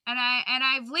singer, and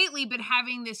I've lately been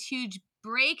having this huge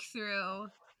breakthrough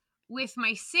with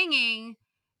my singing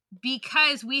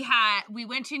because we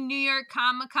went to New York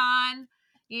Comic Con.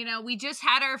 We just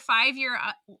had our 5-year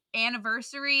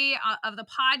anniversary of the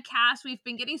podcast. We've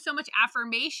been getting so much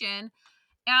affirmation,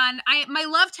 and my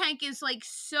love tank is like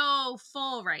so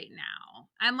full right now.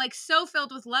 I'm like so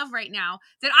filled with love right now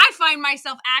that I find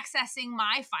myself accessing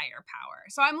my firepower.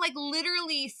 So I'm like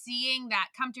literally seeing that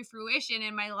come to fruition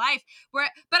in my life. But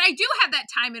I do have that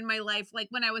time in my life, like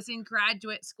when I was in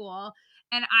graduate school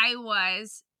and I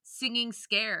was singing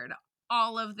scared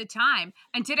all of the time.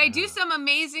 And did I do some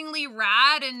amazingly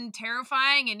rad and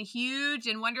terrifying and huge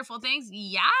and wonderful things?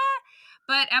 Yeah.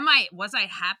 But was I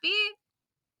happy?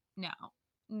 No.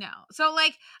 So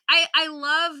like I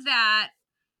love that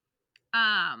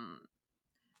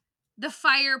the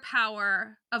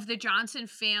firepower of the Johnson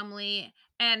family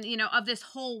and of this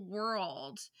whole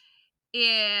world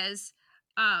is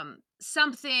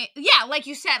something, yeah, like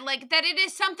you said, like that it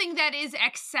is something that is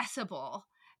accessible.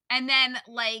 And then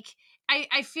like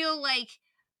I feel like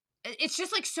it's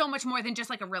just like so much more than just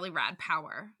like a really rad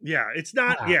power. Yeah, it's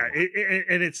not. Yeah, Wow.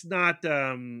 and it's not.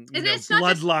 And it's not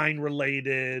just Bloodline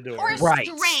related or Right.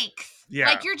 strength. Yeah.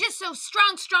 Like you're just so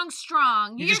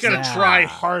strong. You You're just got to Yeah. try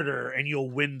harder, and you'll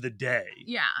win the day.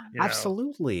 Yeah. You know?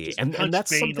 Absolutely. Just And punch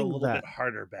that's Bane something a little that bit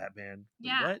harder, Batman.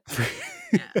 Yeah.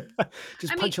 What?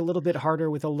 just I punch a little bit harder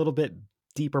with a little bit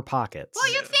deeper pockets.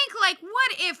 Well, you think like,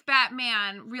 what if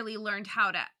Batman really learned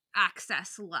how to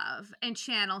access love and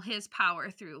channel his power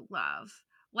through love?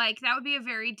 Like that would be a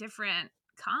very different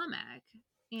comic.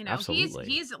 Absolutely.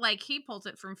 He's like he pulls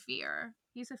it from fear.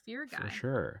 He's a fear guy. For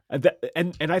sure.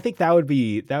 And I think that would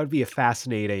be a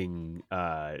fascinating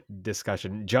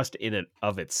discussion just in and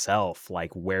of itself.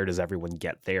 Like, where does everyone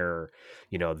get their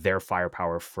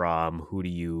firepower from? Who do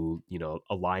you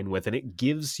align with? And it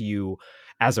gives you,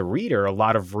 as a reader, a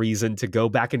lot of reason to go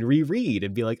back and reread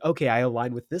and be like, okay, I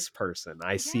align with this person.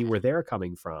 I see where they're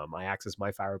coming from. I access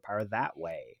my firepower that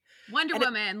way. Wonder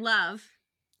Woman, love.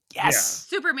 Yes.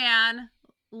 Yeah. Superman,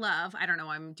 love. I don't know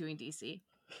why I'm doing DC.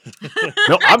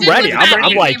 No, I'm ready.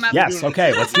 I'm like, came up. yes,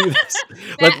 okay, let's do this.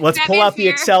 Let's pull Batman out the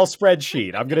Fear. Excel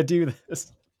spreadsheet. I'm gonna do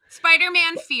this.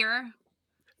 Spider-Man Fear.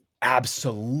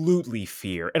 Absolutely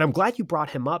fear. And I'm glad you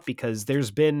brought him up because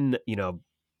there's been,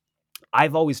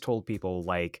 I've always told people,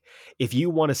 like, if you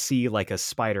want to see like a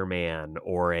Spider-Man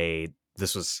or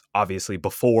this was obviously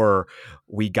before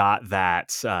we got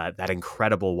that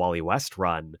incredible Wally West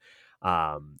run,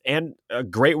 and a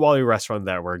great Wally West run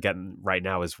that we're getting right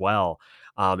now as well.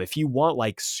 If you want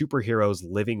like superheroes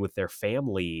living with their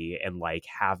family and like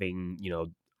having,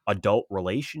 adult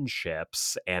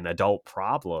relationships and adult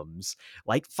problems,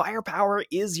 like firepower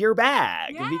is your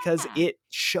bag because Yeah. it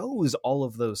shows all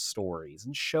of those stories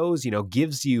and shows,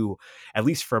 gives you, at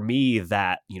least for me,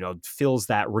 that, fills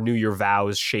that renew your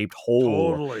vows shaped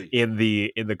hole Totally. in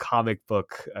the comic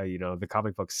book, the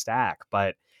comic book stack.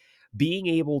 But being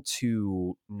able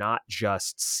to not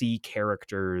just see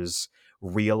characters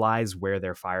realize where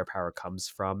their firepower comes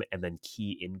from and then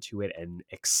key into it and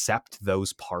accept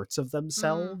those parts of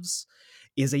themselves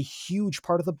is a huge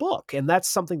part of the book. And that's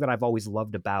something that I've always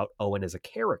loved about Owen as a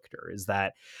character, is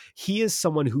that he is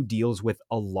someone who deals with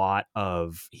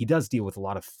he does deal with a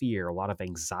lot of fear, a lot of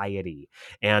anxiety.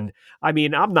 And I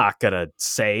mean, I'm not going to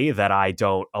say that I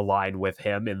don't align with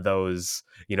him in those,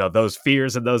 those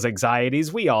fears and those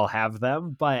anxieties. We all have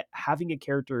them, but having a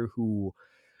character who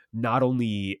not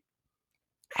only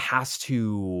has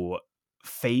to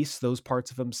face those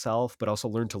parts of himself, but also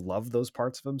learn to love those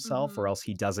parts of himself, or else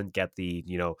he doesn't get the,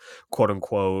 quote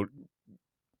unquote,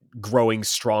 growing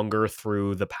stronger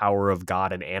through the power of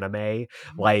God and anime.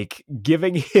 Like,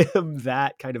 giving him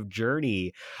that kind of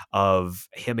journey of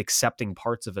him accepting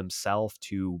parts of himself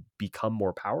to become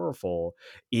more powerful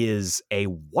is a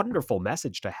wonderful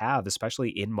message to have, especially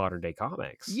in modern day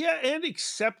comics. Yeah, and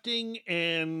accepting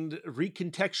and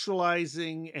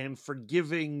recontextualizing and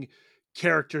forgiving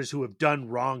characters who have done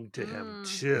wrong to him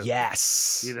too.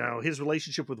 Yes. His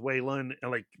relationship with Wei Lun,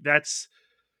 like, that's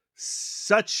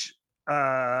such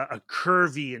a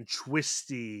curvy and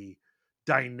twisty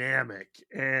dynamic.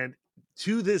 And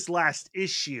to this last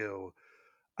issue,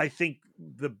 I think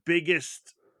the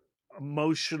biggest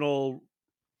emotional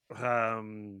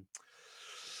um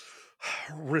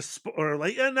or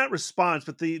like, not response,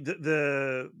 but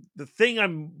the thing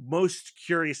I'm most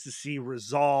curious to see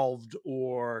resolved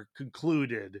or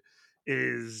concluded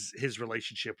is his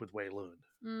relationship with Wei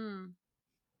Lun.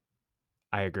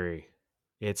 I agree.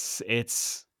 It's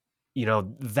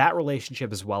that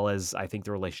relationship, as well as I think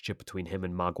the relationship between him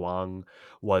and Ma Guang,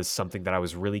 was something that I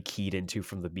was really keyed into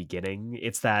from the beginning.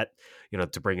 It's that,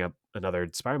 to bring up another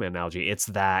Spider-Man analogy, it's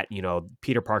that,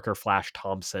 Peter Parker, Flash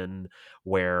Thompson,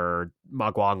 where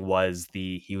Ma Guang was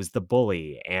the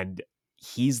bully, and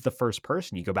he's the first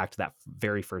person, you go back to that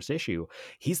very first issue,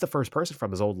 he's the first person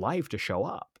from his old life to show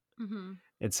up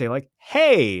and say, like,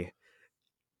 hey,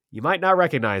 you might not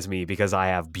recognize me because I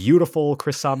have beautiful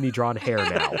Chris Samnee drawn hair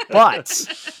now, but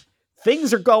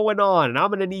things are going on and I'm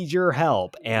going to need your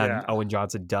help. And Yeah. Owen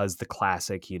Johnson does the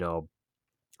classic,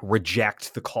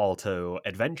 reject the call to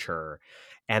adventure.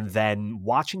 And then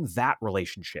watching that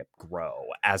relationship grow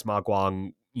as Ma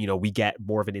Guang, we get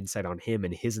more of an insight on him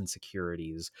and his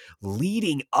insecurities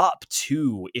leading up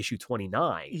to issue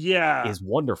 29 Yeah. is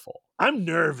wonderful. I'm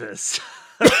nervous.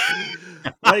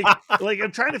 like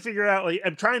I'm trying to figure out, like,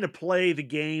 I'm trying to play the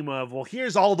game of, well,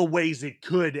 here's all the ways it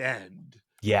could end.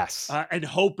 Yes. And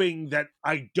hoping that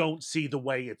I don't see the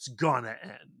way it's gonna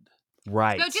end.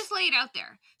 Right. So just lay it out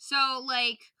there. So,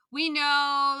 like, we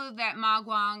know that Ma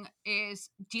Guang is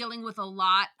dealing with a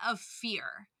lot of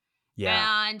fear.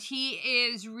 Yeah. And he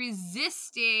is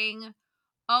resisting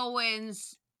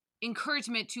Owen's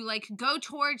encouragement to, like, go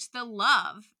towards the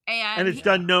love. And it's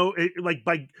done like,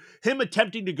 by him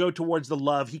attempting to go towards the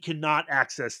love, he cannot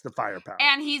access the firepower.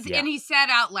 And he said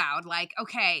out loud, like,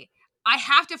 okay, I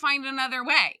have to find another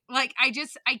way. Like, I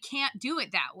can't do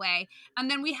it that way. And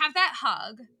then we have that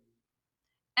hug.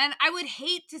 And I would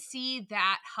hate to see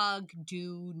that hug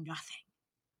do nothing.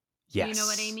 Yes. You know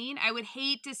what I mean? I would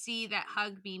hate to see that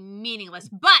hug be meaningless.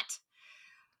 But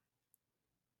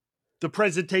the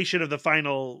presentation of the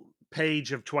final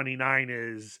page of 29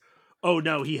 is, oh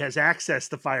no, he has access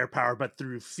to firepower, but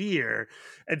through fear.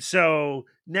 And so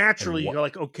naturally you're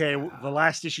like, okay, the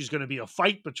last issue is going to be a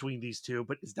fight between these two,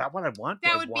 but is that what I want?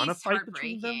 That Do would I want be a fight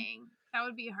between them? That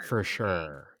would be heartbreaking. For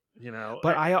sure.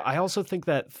 But I also think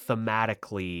that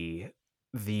thematically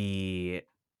the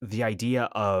idea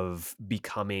of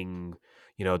becoming,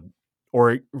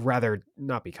 or rather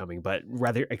not becoming, but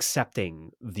rather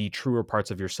accepting the truer parts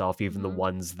of yourself, even the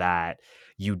ones that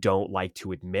you don't like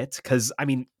to admit. Because I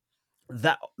mean,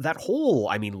 that whole,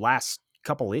 last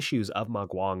couple issues of Ma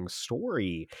Guang's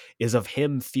story is of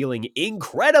him feeling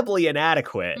incredibly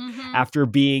inadequate after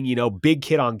being, big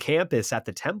kid on campus at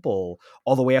the temple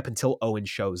all the way up until Owen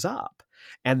shows up.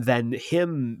 And then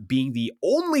him being the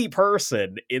only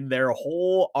person in their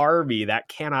whole army that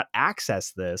cannot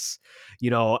access this,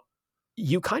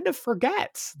 you kind of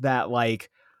forget that,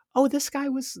 like, oh, this guy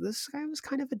was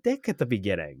kind of a dick at the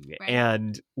beginning. Right.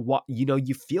 And what,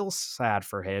 you feel sad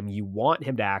for him. You want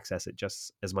him to access it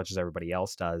just as much as everybody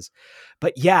else does.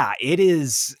 But yeah, it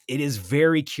is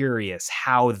very curious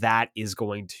how that is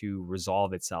going to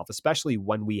resolve itself, especially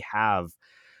when we have,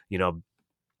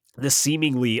 this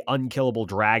seemingly unkillable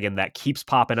dragon that keeps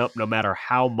popping up no matter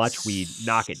how much we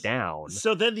knock it down.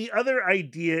 So then the other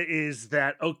idea is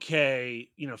that, okay,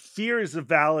 fear is a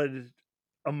valid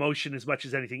emotion as much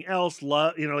as anything else.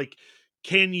 Love, like,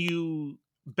 can you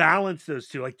balance those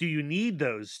two? Like, do you need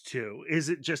those two? Is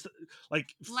it just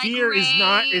like fear Rey is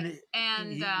not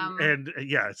and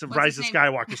yeah, it's a what's Rise his of name?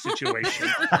 Skywalker situation.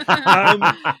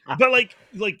 But like,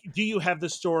 do you have the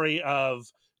story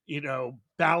of,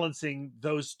 balancing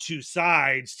those two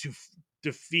sides to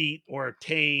defeat or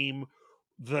tame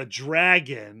the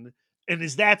dragon? And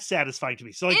is that satisfying to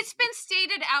me? So, like, it's been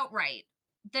stated outright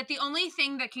that the only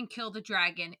thing that can kill the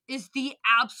dragon is the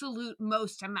absolute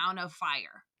most amount of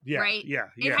fire. yeah, right? yeah,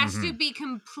 It has to be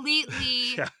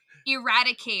completely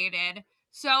eradicated.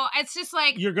 So it's just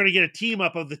like, you're going to get a team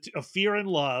up of fear and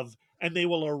love, and they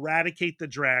will eradicate the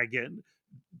dragon.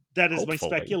 That is my Hopefully.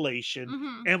 speculation.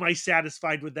 Mhm. Am I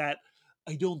satisfied with that?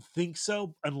 I don't think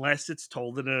so, unless it's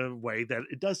told in a way that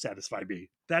it does satisfy me.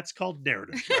 That's called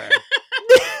narrative, Brad.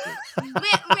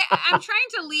 I'm trying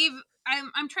to leave.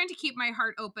 I'm trying to keep my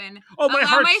heart open. Oh, my Allow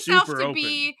heart's myself super to open.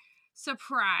 be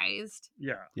surprised.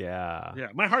 Yeah, Yeah. yeah,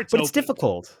 my heart's But open. it's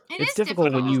difficult. It It's is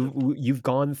difficult when difficult. you've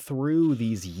gone through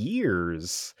these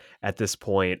years at this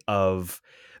point of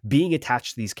being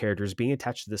attached to these characters, being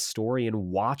attached to this story, and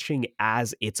watching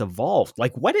as it's evolved.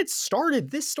 Like when it started,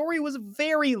 this story was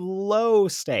very low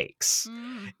stakes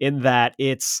Mm. in that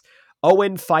it's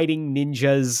Owen fighting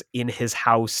ninjas in his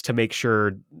house to make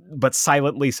sure, but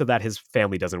silently so that his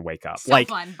family doesn't wake up. So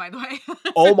fun, by the way.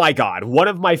 Oh my God, one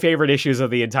of my favorite issues of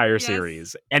the entire Yes.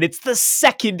 series. And it's the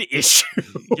second issue.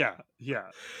 Yeah.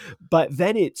 But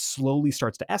then it slowly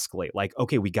starts to escalate. Like,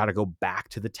 okay, we got to go back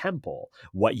to the temple.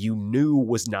 What you knew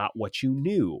was not what you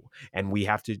knew. And we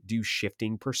have to do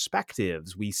shifting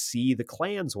perspectives. We see the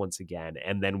clans once again.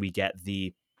 And then we get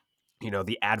the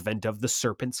advent of the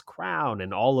serpent's crown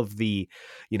and all of the,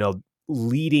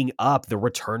 leading up, the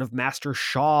return of Master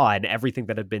Shaw and everything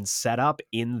that had been set up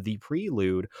in the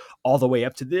prelude, all the way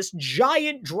up to this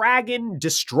giant dragon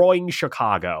destroying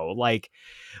Chicago. Like,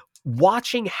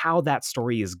 watching how that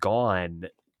story is gone,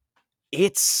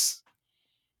 it's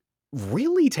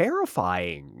really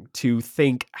terrifying to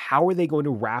think, how are they going to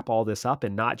wrap all this up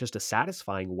in not just a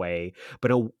satisfying way,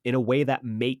 but in a way that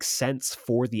makes sense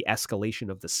for the escalation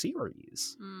of the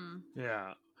series. Mm.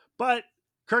 Yeah. But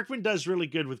Kirkman does really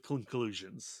good with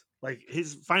conclusions. Like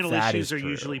his final That issues is are true.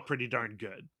 usually pretty darn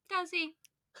good. Does he?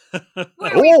 Were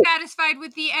we Oh! satisfied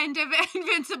with the end of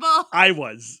Invincible? I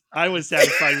was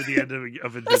satisfied with the end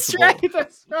of Invincible.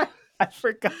 That's right. I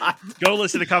forgot. Go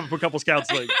listen to Comic Book Couples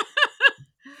Counseling.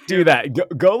 Do that.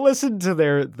 Go listen to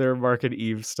their Mark and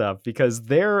Eve stuff, because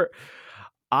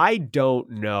I don't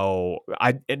know.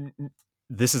 And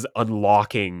this is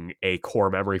unlocking a core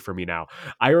memory for me now.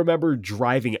 I remember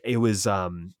driving. It was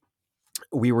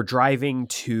we were driving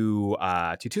to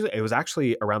Tucson. It was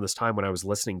actually around this time when I was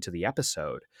listening to the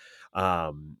episode.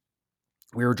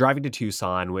 We were driving to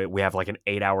Tucson. We have like an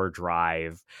 8-hour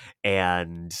drive,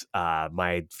 and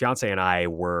my fiance and I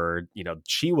were,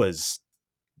 she was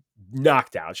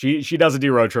knocked out. She doesn't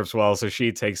do road trips well, so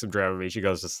she takes some Dramamine. She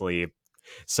goes to sleep.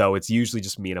 So it's usually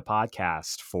just me and a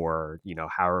podcast for,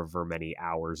 however many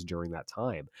hours during that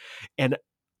time. And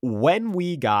when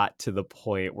we got to the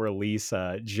point where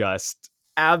Lisa just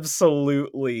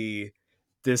absolutely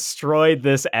destroyed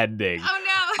this ending, Oh no.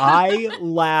 I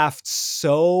laughed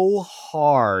so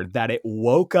hard that it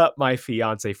woke up my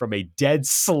fiance from a dead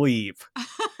sleep,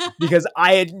 because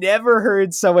I had never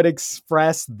heard someone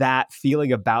express that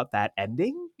feeling about that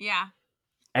ending. Yeah.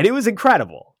 And it was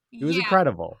incredible. It was Yeah.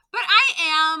 incredible. But I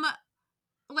am,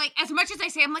 like, as much as I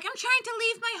say, I'm like, I'm trying to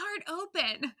leave my heart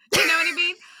open. You know what I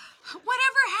mean?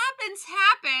 Whatever happens,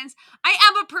 happens. I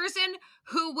am a person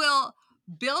who will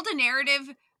build a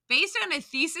narrative based on a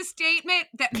thesis statement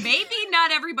that maybe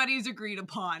not everybody's agreed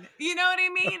upon. You know what I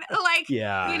mean? Like,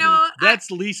 Yeah. That's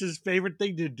Lisa's favorite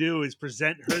thing to do, is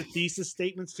present her thesis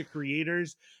statements to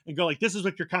creators and go like, this is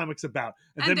what your comic's about.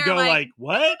 And then they're go like,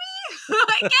 what?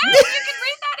 I guess you can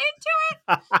read that into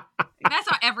it.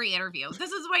 That's not every interview.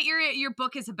 This is what your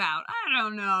book is about. I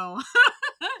don't know.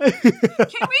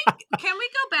 Can we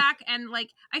go back and,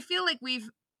 like, I feel like we've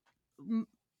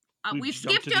We've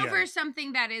jumped skipped to the over end.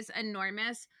 something that is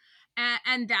enormous,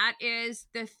 and that is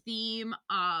the theme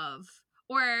of,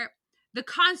 or the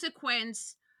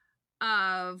consequence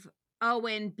of,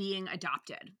 Owen being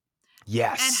adopted.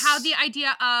 Yes. And how the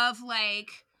idea of, like,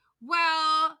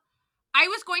 well, I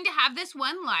was going to have this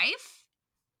one life,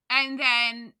 and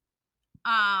then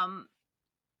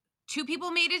two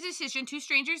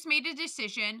strangers made a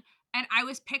decision, and I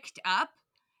was picked up,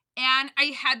 and I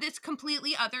had this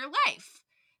completely other life.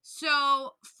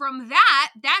 So from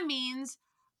that means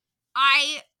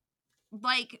I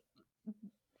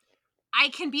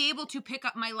can be able to pick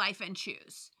up my life and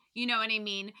choose. You know what I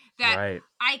mean? That right.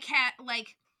 I can't,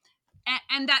 like,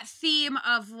 and that theme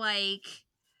of, like,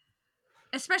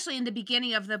 especially in the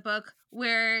beginning of the book,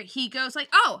 where he goes like,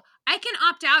 oh, I can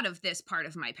opt out of this part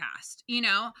of my past.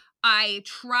 I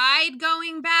tried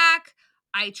going back.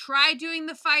 I tried doing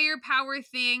the firepower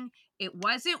thing. It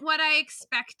wasn't what I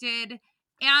expected.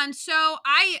 And so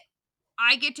I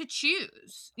get to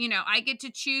choose. I get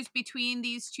to choose between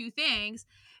these two things,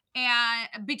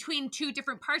 and between two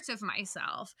different parts of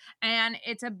myself. And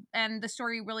and the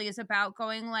story really is about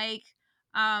going like,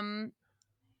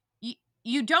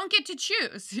 you don't get to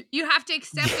choose. You have to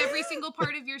accept every single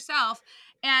part of yourself,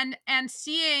 and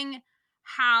seeing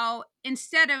how,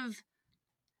 instead of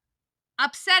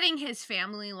upsetting his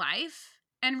family life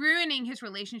and ruining his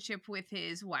relationship with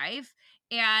his wife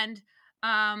and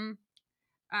um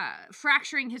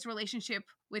fracturing his relationship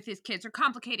with his kids or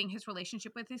complicating his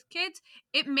relationship with his kids.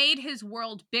 It made his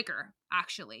world bigger.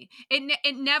 Actually,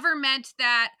 it never meant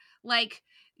that, like,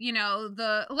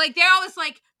 the, like, they're always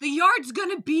like, the yard's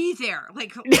gonna be there,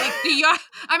 like the yard.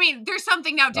 I mean, there's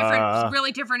something now different, Uh,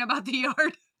 really different about the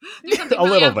yard. There's something a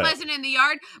really little bit. unpleasant in the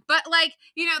yard, but, like,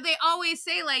 they always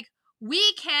say, like,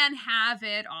 we can have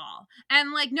it all,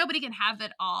 and, like, nobody can have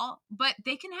it all, but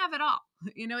they can have it all.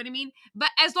 You know what I mean? But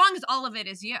as long as all of it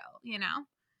is you, you know?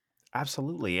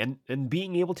 Absolutely. And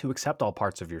being able to accept all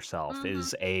parts of yourself Mhm.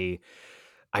 is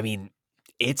I mean,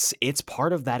 it's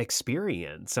part of that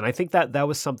experience. And I think that that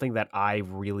was something that I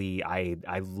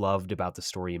loved about the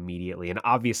story immediately. And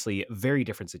obviously, very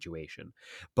different situation.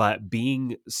 But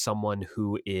being someone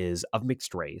who is of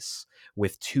mixed race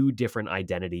with two different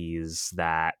identities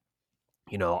that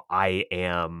I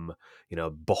am,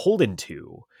 beholden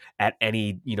to at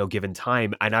any, given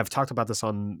time. And I've talked about this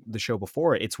on the show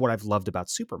before. It's what I've loved about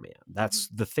Superman. That's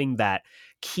Mhm. the thing that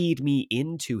keyed me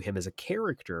into him as a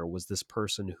character, was this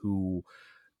person who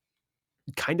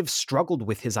kind of struggled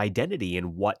with his identity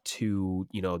and what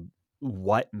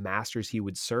masters he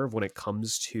would serve when it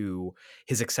comes to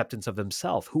his acceptance of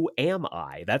himself. Who am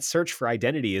I? That search for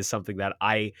identity is something that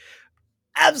I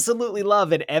absolutely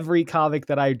love in every comic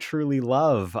that I truly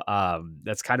love.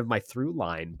 That's kind of my through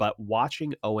line. But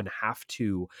watching Owen have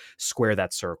to square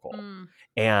that circle Mm.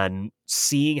 and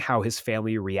seeing how his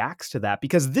family reacts to that,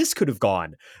 because this could have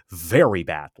gone very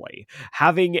badly.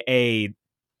 Having a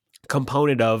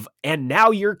component of, and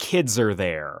now your kids are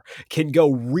there, can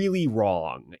go really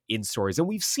wrong in stories. And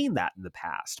we've seen that in the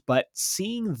past. But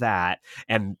seeing that,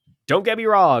 and don't get me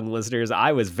wrong, listeners,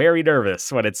 I was very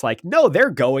nervous when it's like, no, they're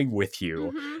going with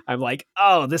you. Mhm. I'm like,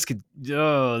 this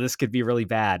could be really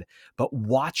bad. But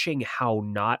watching how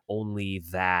not only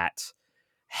that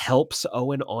helps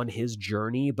Owen on his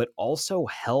journey, but also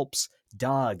helps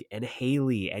Doug and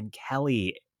Haley and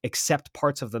Kelly accept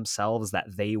parts of themselves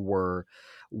that they were,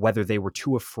 whether they were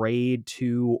too afraid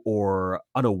to or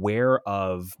unaware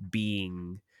of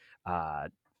uh,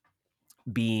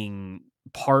 being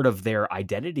part of their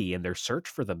identity and their search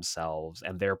for themselves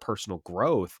and their personal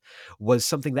growth, was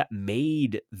something that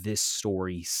made this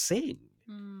story sing.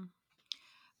 Mm.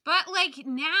 But, like,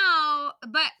 now,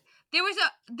 but there was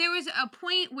a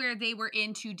point where they were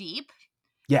in too deep,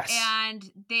 Yes. and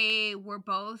they were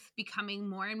both becoming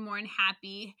more and more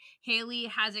unhappy. Haley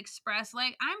has expressed,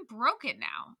 like, I'm broken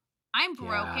now. I'm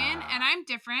broken Yeah. and I'm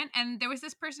different. And there was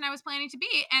this person I was planning to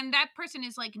be, and that person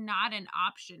is, like, not an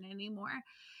option anymore.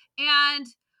 And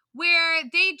where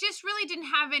they just really didn't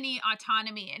have any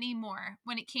autonomy anymore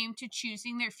when it came to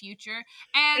choosing their future.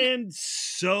 And And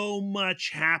so much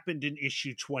happened in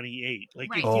issue 28. Like,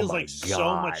 it right. Oh feels my like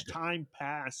so much God. time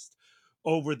passed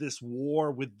over this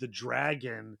war with the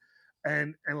dragon.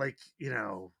 And like,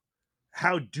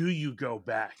 how do you go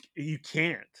back? You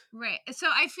can't. Right. So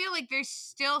I feel like there's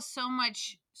still so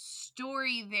much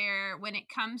story there when it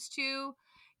comes to,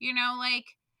 like,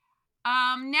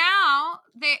 now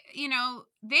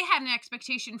they had an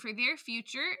expectation for their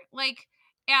future, like,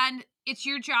 and it's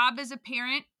your job as a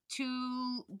parent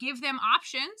to give them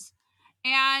options.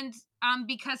 And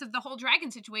because of the whole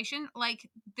dragon situation, like,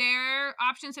 their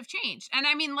options have changed. And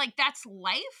I mean, like, that's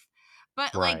life,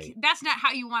 but, like, Right. that's not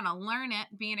how you want to learn it,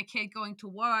 being a kid going to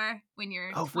war when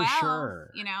you're Oh, for 12,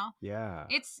 sure. Yeah.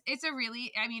 it's a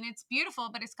really, I mean, it's beautiful,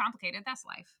 but it's complicated. That's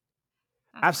life.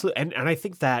 That's life. Absolutely. And I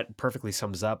think that perfectly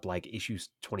sums up like issue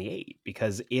 28,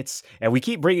 because and we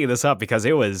keep bringing this up because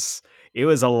it was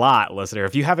a lot, listener.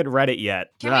 If you haven't read it yet,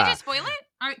 Can we just spoil it?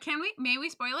 Or can we? May we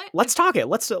spoil it? let's talk it.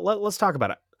 Let's talk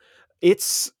about it.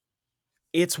 It's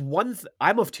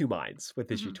I'm of two minds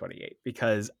with issue Mhm. 28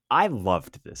 because I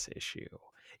loved this issue.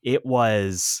 It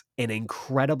was an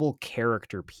incredible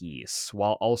character piece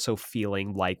while also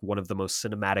feeling like one of the most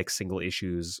cinematic single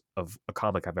issues of a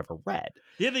comic I've ever read.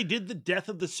 Yeah, they did the death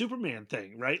of the Superman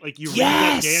thing, right? Like, you read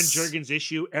that Dan Yes. Jurgens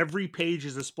issue, every page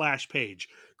is a splash page.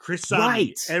 Chris Samnee,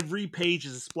 Right. every page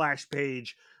is a splash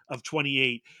page of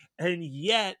 28. And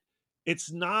yet,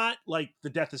 it's not like the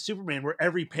death of Superman, where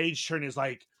every page turn is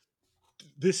like,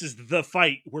 this is the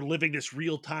fight. We're living this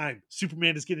real time.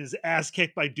 Superman is getting his ass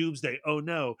kicked by Doomsday. Oh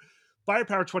no.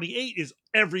 Firepower 28 is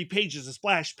every page is a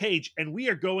splash page, and we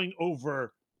are going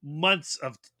over months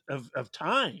of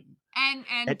time. And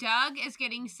And Doug is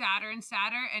getting sadder and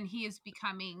sadder, and he is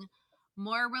becoming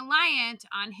more reliant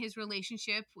on his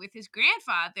relationship with his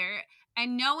grandfather,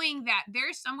 and knowing that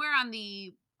there's somewhere on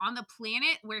the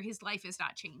planet where his life is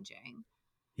not changing.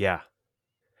 yeah.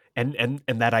 And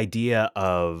that idea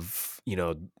of,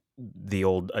 the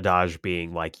old adage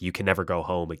being like, you can never go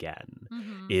home again,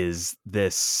 Mm-hmm. is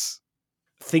this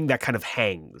thing that kind of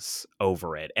hangs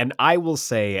over it. And I will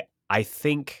say, I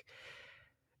think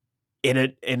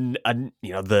the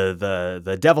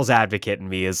devil's advocate in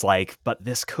me is like, but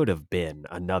this could have been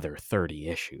another 30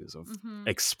 issues of Mm-hmm.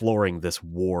 exploring this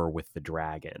war with the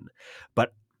dragon.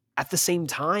 But at the same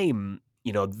time,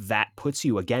 that puts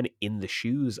you again in the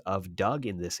shoes of Doug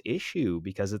in this issue,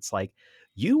 because it's like,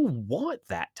 you want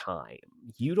that time.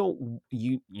 You don't,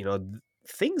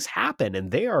 things happen and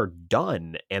they are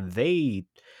done, and they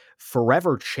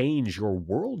forever change your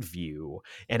worldview.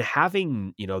 And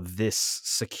having, this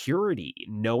security,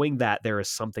 knowing that there is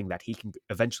something that he can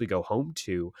eventually go home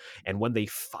to, and when they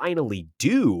finally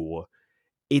do,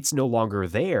 it's no longer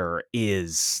there,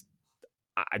 is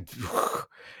I,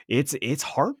 it's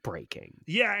heartbreaking.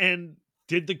 Yeah, and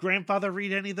did the grandfather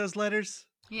read any of those letters?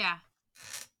 Yeah.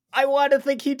 I want to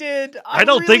think he did. I I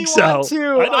don't really think want so.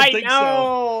 to. I don't I think so.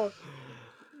 know.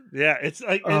 Yeah, it's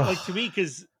like to Ugh. me,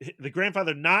 because the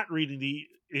grandfather not reading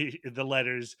the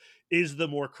letters is the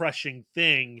more crushing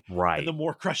thing, and the Right.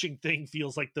 more crushing thing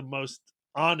feels like the most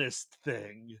honest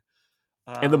thing,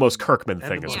 And the most Kirkman and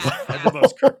thing as Yeah. the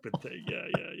most well. Kirkman thing. Yeah.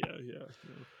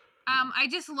 I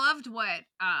just loved what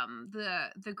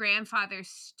the grandfather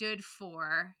stood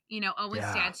for. Owen's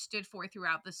Yeah. dad stood for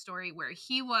throughout the story, where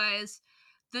he was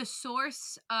the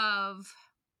source of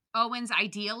Owen's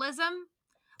idealism.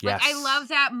 Like, I love Yes.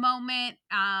 that moment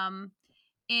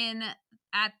in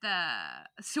at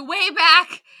the so way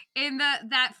back in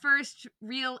that first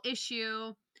real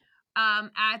issue,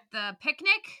 at the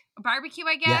picnic barbecue,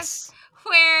 I guess, Yes.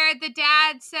 where the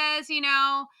dad says,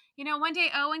 one day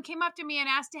Owen came up to me and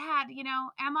asked Dad,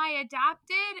 am I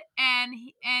adopted? And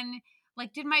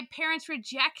like, did my parents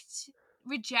reject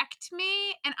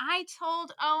me? And I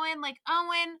told Owen, like,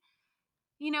 Owen,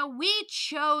 we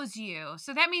chose you,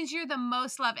 so that means you're the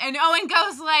most loved. And Owen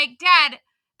goes like, Dad,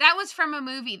 that was from a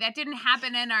movie. That didn't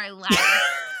happen in our life.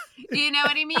 You know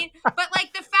what I mean? But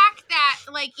like, the fact that,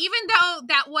 like, even though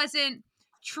that wasn't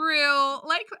true,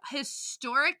 like,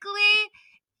 historically,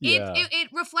 Yeah. it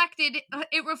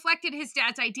reflected his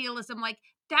dad's idealism. Like,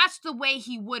 that's the way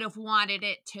he would have wanted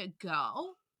it to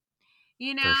go,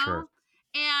 you For sure. know?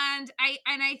 And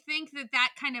I think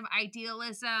that kind of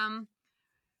idealism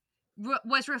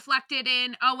was reflected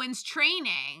in Owen's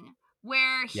training,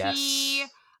 where he Yes.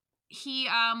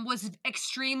 was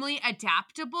extremely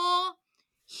adaptable.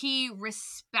 He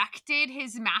respected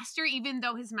his master, even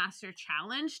though his master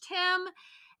challenged him,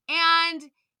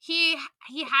 and he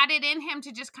had it in him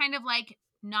to just kind of like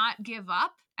not give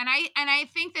up. And I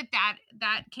think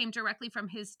that came directly from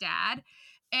his dad.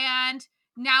 And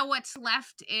now what's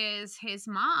left is his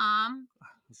mom.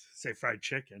 Say fried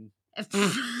chicken.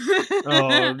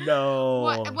 Oh no.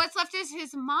 What's left is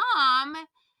his mom,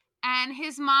 and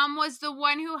his mom was the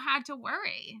one who had to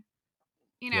worry,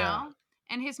 Yeah.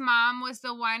 and his mom was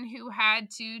the one who had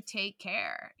to take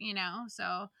care,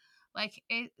 so like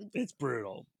It's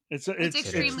brutal. it's It's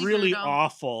extremely is. really brutal.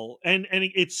 awful, and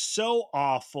it's so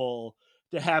awful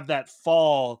to have that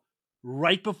fall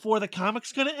right before the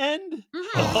comic's going to end.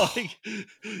 Oh, Like,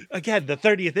 again, the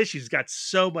 30th issue's got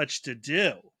so much to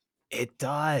do. it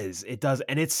does. It does.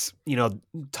 And it's,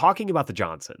 talking about the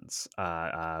Johnsons,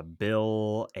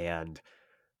 Bill, and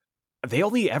they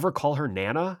only ever call her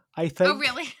Nana, I Oh, think.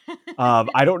 really?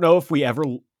 I don't know if we ever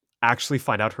actually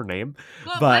find out her name,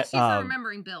 Well, but bless you for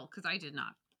remembering Bill, because I did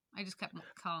not. I just kept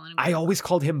calling him I Grandpa. always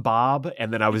called him Bob,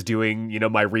 and then I was doing,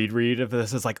 my read of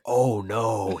this. Is like, oh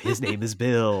no, his name is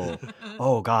Bill.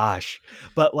 Oh gosh.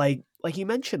 But like you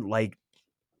mentioned, like,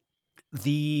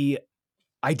 the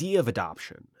idea of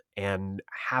adoption and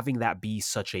having that be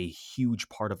such a huge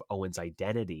part of Owen's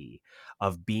identity,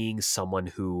 of being someone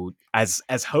who, as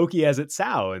hokey as it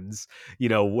sounds,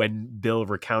 when Bill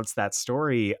recounts that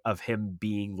story of him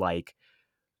being like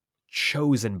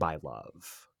chosen by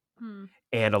love, Hmm.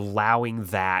 and allowing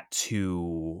that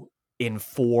to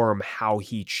inform how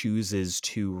he chooses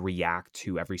to react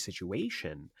to every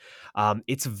situation.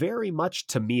 It's very much,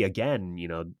 to me, again,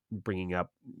 bringing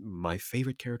up my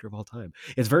favorite character of all time,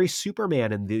 it's very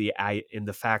Superman in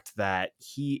the fact that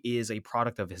he is a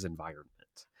product of his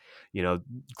environment.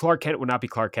 Clark Kent would not be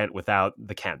Clark Kent without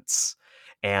the Kents,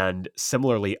 and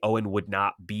similarly, Owen would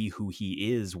not be who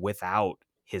he is without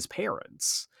his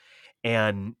parents,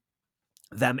 and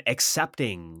them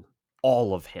accepting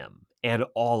all of him and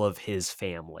all of his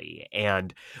family,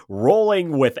 and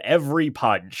rolling with every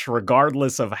punch,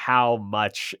 regardless of how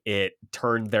much it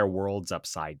turned their worlds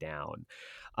upside down.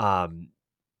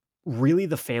 Really,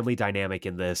 the family dynamic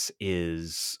in this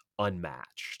is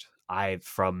unmatched.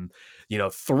 From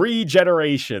 3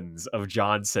 generations of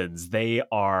Johnsons, they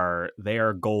are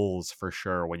goals for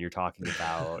sure when you're talking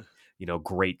about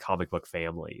great comic book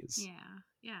families.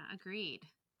 Yeah, agreed.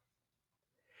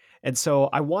 And so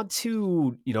I want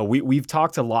to, we've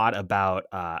talked a lot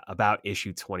about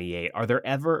issue 28. Are there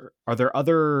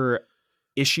other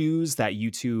issues that you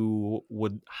two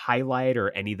would highlight, or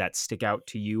any that stick out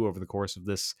to you over the course of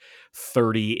this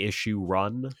 30 issue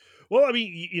run? Well, I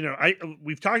mean,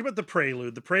 we've talked about the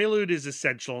prelude. The prelude is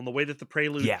essential, and the way that the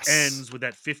prelude Yes. ends with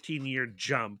that 15-year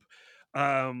jump,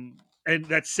 and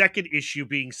that second issue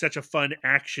being such a fun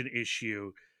action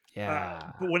issue.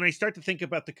 Yeah. But when I start to think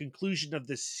about the conclusion of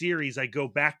this series, I go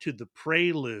back to the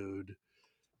prelude,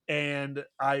 and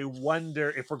I wonder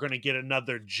if we're going to get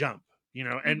another jump.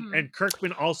 And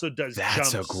Kirkman also does That's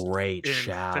a jumps great in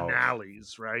shout.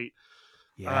 finales, right?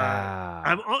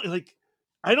 Yeah. Like,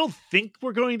 I don't think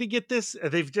we're going to get this.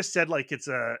 They've just said like it's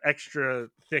a extra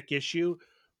thick issue,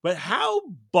 but how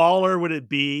baller would it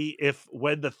be if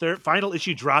when the final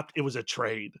issue dropped, it was a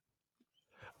trade?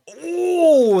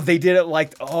 Oh, they did it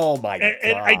like, oh my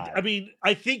And God. I mean,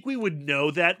 I think we would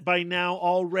know that by now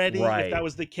already if that Right.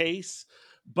 was the case.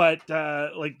 But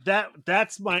like that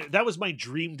was my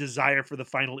dream desire for the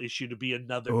final issue, to be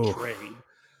another Oof. trade.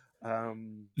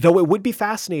 Though it would be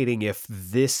fascinating if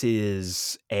this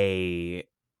is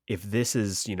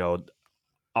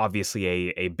obviously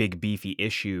a big beefy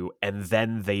issue, and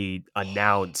then they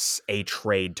announce a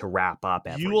trade to wrap up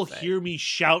everything. You will hear me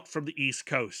shout from the East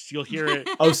Coast. You'll hear it.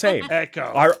 Oh, same.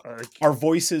 Echo. Our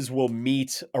voices will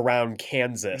meet around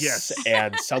Kansas. Yes.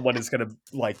 And someone is going to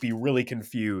like be really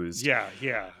confused.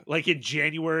 Yeah. Like in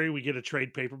January, we get a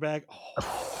trade paperback. Oh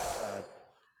my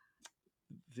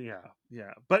God.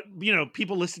 Yeah. But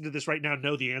people listening to this right now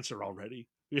know the answer already.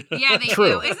 Yeah, they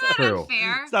True. do. Isn't that True.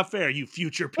 unfair? It's not fair, you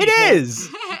future people. It is.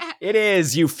 It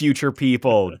is, you future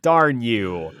people. Darn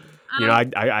you.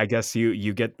 I guess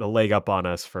you get the leg up on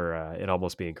us for it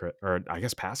almost being, or I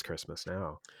guess past Christmas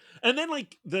now. And then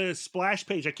like the splash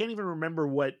page, I can't even remember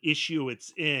what issue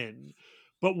it's in,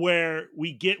 but where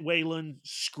we get Waylon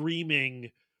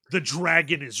screaming, "The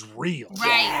dragon is real!"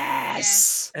 Right.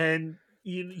 Yes. And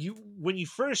you when you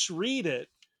first read it,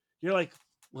 you're like,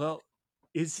 well,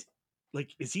 is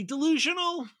he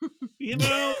delusional?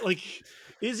 Like,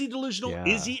 is he delusional? Yeah.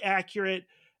 Is he accurate?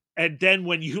 And then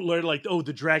when you learn, like, oh,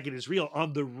 the dragon is real,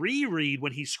 on the reread,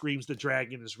 when he screams the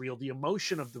dragon is real, the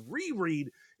emotion of the reread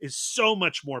is so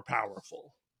much more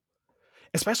powerful.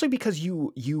 Especially because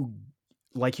you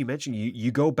like you mentioned,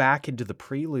 you go back into the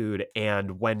prelude,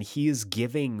 and when he is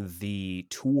giving the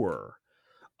tour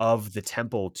of the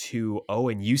temple to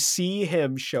Owen, you see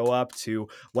him show up to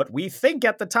what we think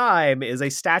at the time is a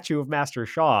statue of Master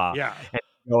Shaw. Yeah. And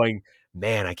going,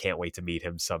 man, I can't wait to meet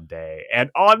him someday.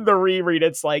 And on the reread,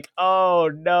 it's like,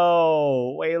 oh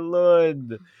no,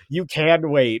 Waylon, you can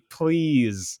wait,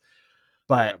 please.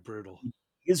 But Yeah, brutal.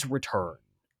 his return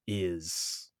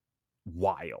is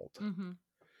wild. Mm-hmm.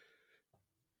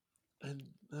 And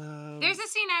there's a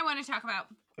scene I want to talk about.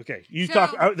 Okay,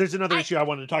 talk. There's another issue I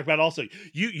wanted to talk about also.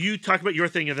 You talk about your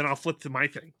thing, and then I'll flip to my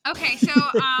thing. Okay, so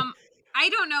I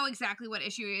don't know exactly what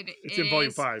issue it is. It's in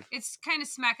volume 5. It's kind of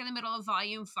smack in the middle of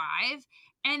volume 5,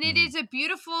 and it is a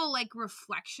beautiful like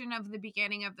reflection of the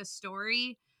beginning of the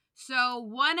story. So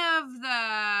one of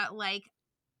the like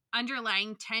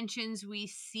underlying tensions we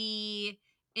see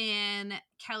in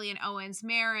Kelly and Owen's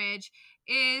marriage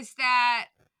is that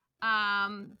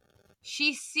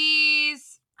she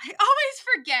sees, I always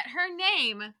forget her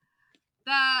name,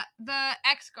 the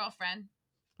ex-girlfriend,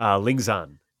 Ling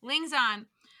Zan.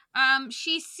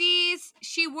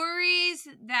 She worries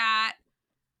that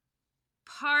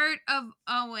part of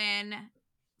Owen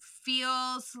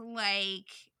feels like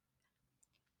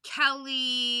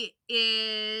Kelly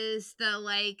is the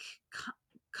like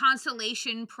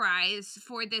consolation prize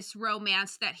for this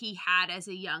romance that he had as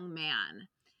a young man,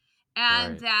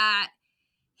 and that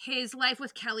his life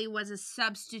with Kelly was a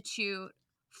substitute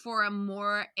for a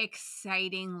more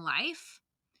exciting life.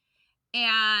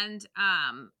 And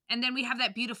then we have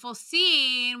that beautiful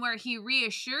scene where he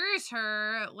reassures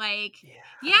her, like,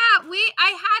 I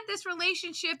had this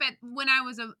relationship when I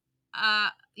was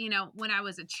when I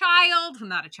was a child, well,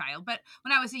 not a child, but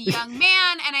when I was a young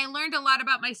man, and I learned a lot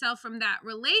about myself from that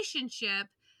relationship.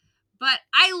 But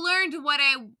I learned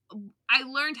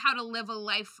how to live a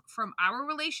life from our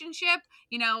relationship.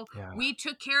 We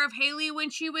took care of Haley when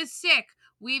she was sick.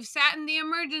 We've sat in the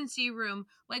emergency room.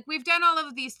 Like, we've done all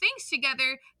of these things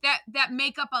together that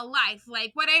make up a life.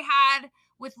 Like, what I had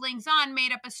with Ling Zan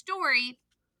made up a story.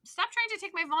 Stop trying to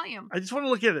take my volume. I just want to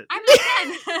look at it. I'm not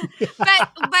done.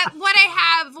 but what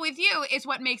I have with is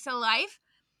what makes a life.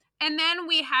 And then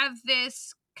we have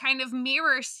this kind of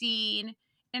mirror scene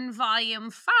in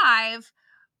volume 5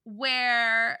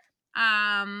 where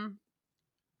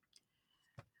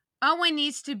Owen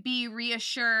needs to be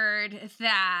reassured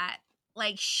that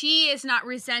like she is not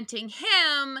resenting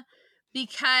him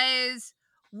because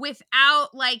without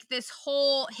like this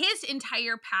whole his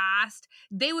entire past,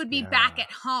 they would be back Yeah.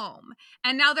 at home.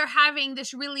 And now they're having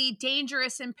this really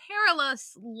dangerous and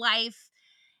perilous life.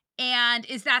 And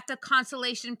is that the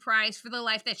consolation prize for the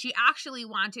life that she actually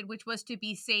wanted, which was to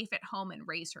be safe at home and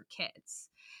raise her kids?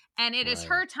 And it is Right.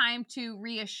 her time to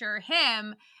reassure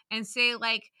him and say,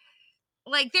 like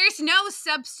there's no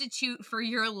substitute for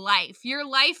your life. Your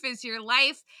life is your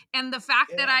life. And the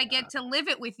fact that I get to live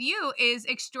it with you is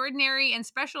extraordinary and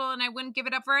special. And I wouldn't give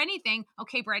it up for anything.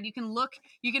 Okay, Brad, you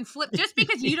can flip just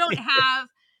because you don't have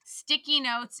sticky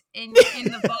notes in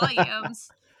the volumes.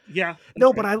 Yeah. No,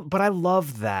 okay. but I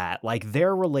love that. Like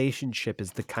their relationship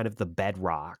is the kind of the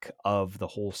bedrock of the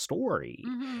whole story.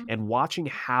 Mhm. And watching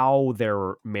how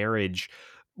their marriage,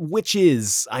 which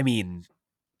is, I mean,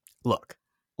 look,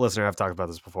 listener, I've talked about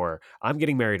this before. I'm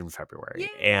getting married in February, Yay.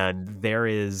 and there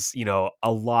is,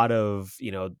 a lot of,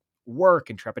 work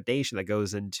and trepidation that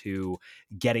goes into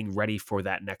getting ready for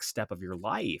that next step of your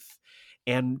life.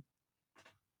 And,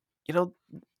 you know,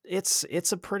 it's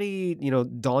a pretty,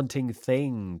 daunting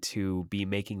thing to be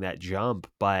making that jump.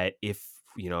 But if,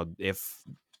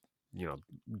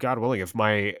 God willing, if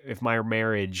my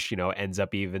marriage, ends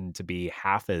up even to be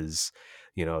half as,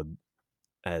 you know,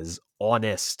 as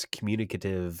honest,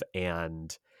 communicative,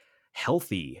 and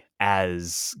healthy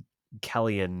as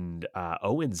Kelly and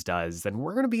Owens does, then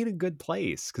we're going to be in a good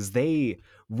place because they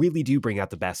really do bring out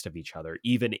the best of each other,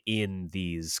 even in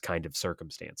these kind of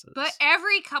circumstances. But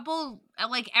every couple,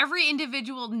 like every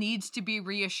individual needs to be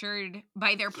reassured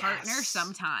by their partner Yes.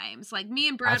 sometimes. Like me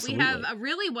and Brad, Absolutely. we have a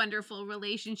really wonderful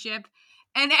relationship.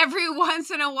 And every once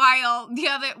in a while, the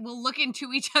other will look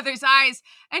into each other's eyes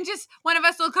and just one of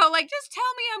us will go like, just tell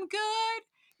me I'm good.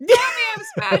 Tell me I'm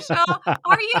special.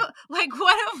 Are you like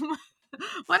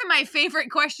one of my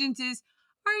favorite questions is,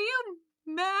 are you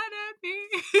mad at me?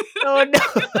 Oh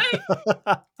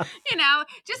no.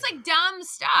 Just like dumb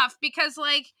stuff because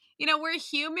like, we're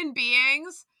human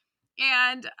beings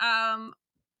and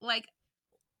like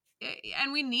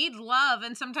and we need love,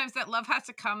 and sometimes that love has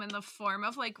to come in the form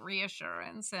of like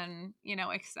reassurance and,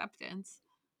 acceptance.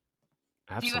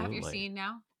 Do you have your Absolutely. scene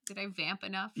now? Did I vamp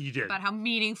enough You did. about how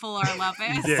meaningful our love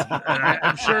is? You did. And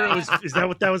I'm sure it was. Is that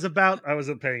what that was about? I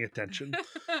wasn't paying attention.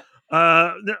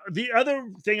 The other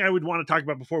thing I would want to talk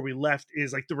about before we left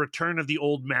is like the return of the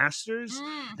old masters,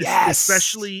 Yes.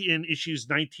 especially in issues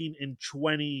 19 and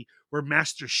 20, where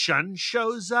Master Shun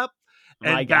shows up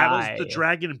My and battles guy. the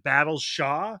dragon and battles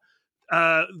Shaw.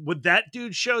 When that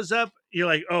dude shows up, you're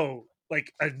like, oh,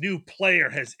 like a new player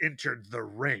has entered the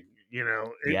ring.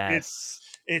 Yes.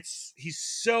 He's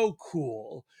so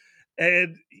cool,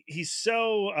 and he's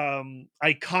so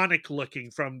iconic looking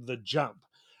from the jump.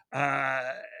 Uh,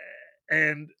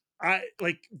 and I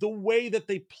like the way that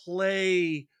they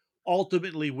play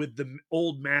ultimately with the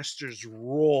old master's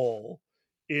role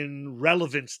in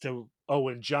relevance to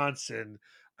Owen Johnson.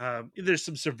 There's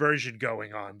some subversion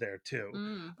going on there too,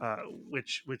 Mm.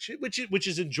 which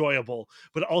is enjoyable.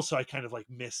 But also, I kind of like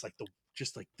miss like the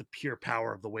pure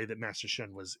power of the way that Master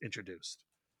Shun was introduced.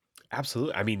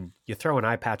 Absolutely. I mean, you throw an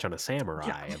eye patch on a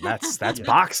samurai, and that's Yeah.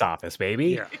 box office,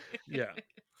 baby. Yeah.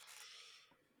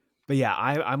 But yeah,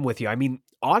 I'm with you. I mean,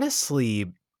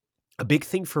 honestly, a big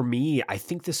thing for me, I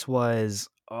think this was,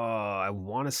 I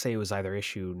want to say it was either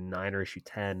issue 9 or issue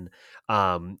 10.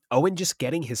 Owen just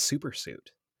getting his super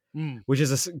suit, Mm. which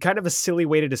is kind of a silly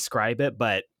way to describe it,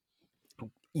 but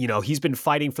he's been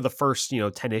fighting for the first,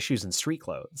 10 issues in street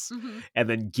clothes, Mhm. and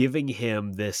then giving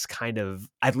him this kind of,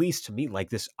 at least to me, like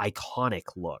this iconic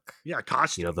look. Yeah,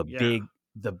 costume.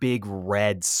 The big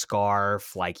red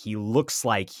scarf, like he looks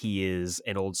like he is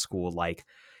an old school, like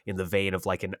in the vein of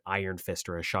like an Iron Fist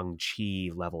or a Shang-Chi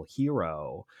level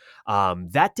hero.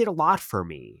 That did a lot for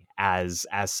me as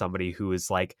somebody who is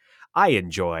like, I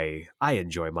enjoy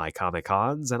my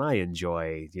Comic-Cons, and I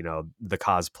enjoy, the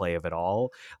cosplay of it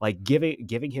all. Like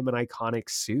giving him an iconic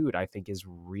suit, I think is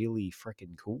really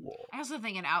freaking cool. I also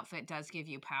think an outfit does give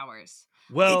you powers.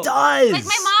 Well, It does. Like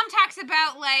my mom talks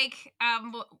about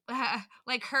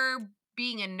like her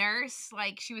being a nurse,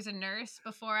 like she was a nurse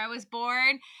before I was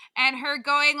born, and her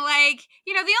going like,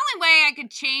 the only way I could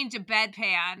change a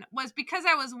bedpan was because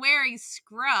I was wearing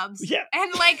scrubs. Yeah.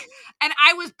 And and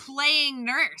I was playing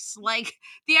nurse. Like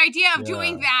the idea of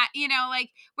doing that, like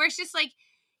where it's just like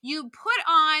you put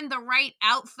on the right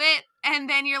outfit and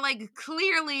then you're like,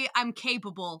 clearly I'm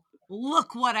capable.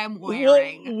 Look what I'm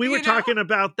wearing. Well, we were talking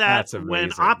about that That's when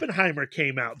amazing. Oppenheimer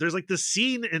came out. There's like the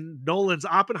scene in Nolan's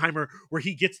Oppenheimer where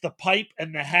he gets the pipe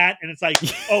and the hat, and it's like,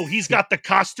 oh, he's got the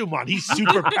costume on. He's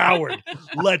super powered.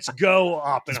 Let's go,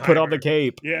 Oppenheimer. Just put on the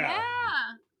cape. Yeah.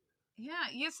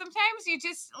 Yeah. Sometimes you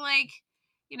just like,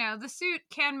 the suit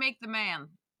can make the man,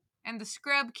 and the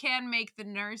scrub can make the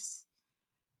nurse.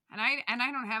 And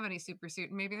I don't have any super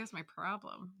suit, and maybe that's my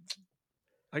problem.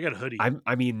 I got a hoodie.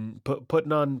 I mean,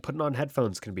 putting on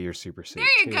headphones can be your super suit. There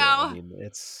you too. go. I mean,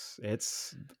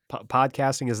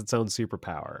 podcasting is its own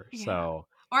superpower. Yeah. So,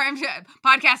 or I'm sure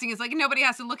podcasting is like nobody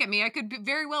has to look at me. I could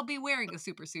very well be wearing a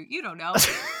super suit. You don't know. This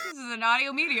is an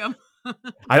audio medium.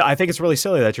 I think it's really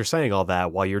silly that you're saying all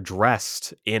that while you're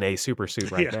dressed in a super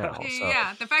suit right now. So,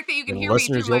 yeah, the fact that you can hear me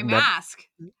listeners, through my mask.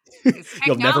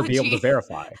 You'll never be able to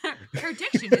verify. Her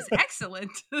diction is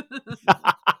excellent.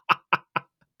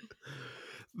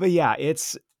 But yeah,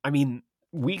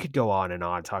 we could go on and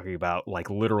on talking about like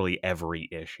literally every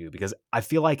issue, because I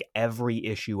feel like every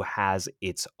issue has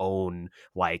its own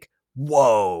like,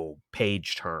 whoa,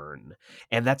 page turn.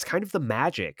 And that's kind of the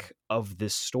magic of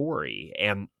this story.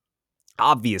 And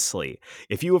obviously,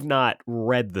 if you have not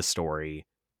read the story,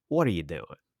 what are you doing?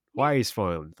 Why are you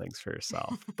spoiling things for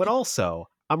yourself? But also,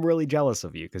 I'm really jealous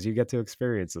of you because you get to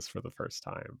experience this for the first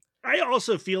time. I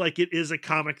also feel like it is a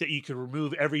comic that you can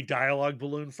remove every dialogue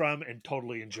balloon from and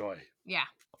totally enjoy. Yeah.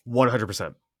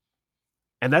 100%.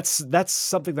 And that's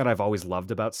something that I've always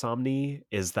loved about Somni,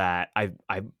 is that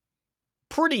I'm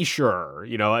pretty sure,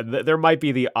 there might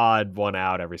be the odd one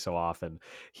out every so often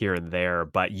here and there,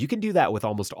 but you can do that with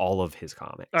almost all of his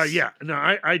comics.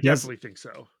 I definitely think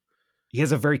so. He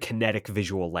has a very kinetic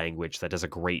visual language that does a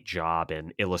great job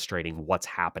in illustrating what's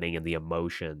happening and the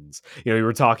emotions. You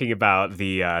were talking about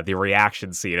the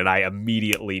reaction scene, and I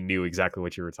immediately knew exactly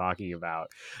what you were talking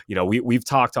about. We've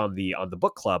talked on the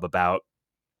book club about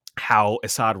how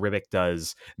Asad Ribic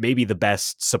does maybe the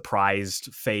best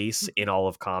surprised face in all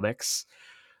of comics,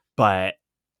 but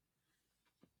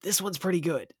this one's pretty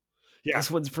good. Yeah. This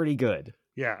one's pretty good.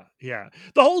 Yeah.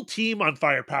 The whole team on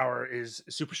Firepower is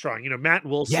super strong. Matt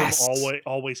Wilson, Yes.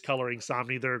 always coloring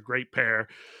Somni. They're a great pair.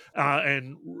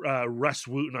 And Russ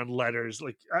Wooten on letters.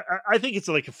 Like, I think it's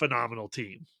like a phenomenal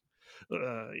team.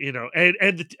 And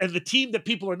the team that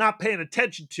people are not paying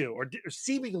attention to, or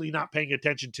seemingly not paying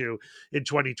attention to in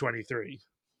 2023.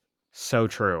 So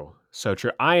true.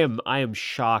 I am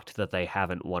shocked that they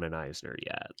haven't won an Eisner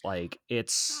yet. Like,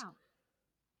 it's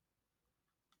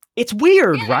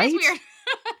weird, Yeah, right? It's weird.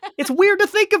 It's weird to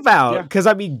think about, because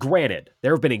granted,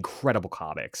 there have been incredible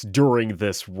comics during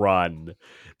this run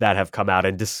that have come out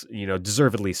and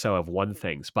deservedly so have won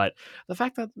things. But the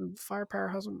fact that Firepower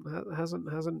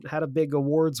hasn't had a big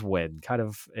awards win, kind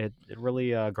of it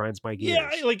really grinds my gears. Yeah,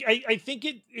 I think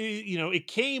it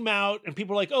came out and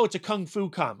people were like, oh, it's a kung fu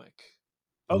comic,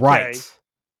 okay. Right?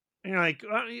 And you're like,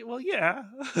 well, yeah,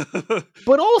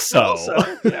 but also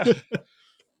yeah.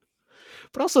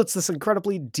 But also, it's this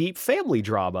incredibly deep family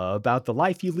drama about the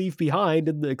life you leave behind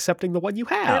and accepting the one you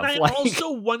have. And I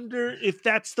also wonder if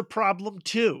that's the problem,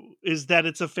 too, is that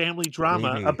it's a family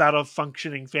drama about a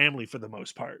functioning family for the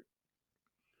most part.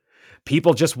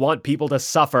 People just want people to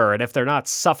suffer, and if they're not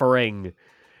suffering,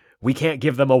 we can't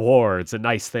give them awards and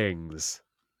nice things.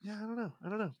 Yeah, I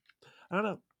don't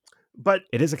know. But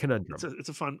it is a conundrum.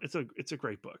 It's a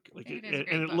great book. Like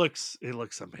it looks amazing.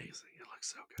 It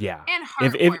looks so good. Yeah. And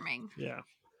heartwarming. Yeah.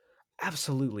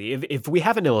 Absolutely. If we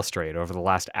haven't illustrated over the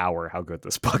last hour how good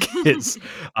this book is,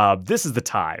 this is the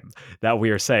time that we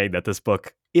are saying that this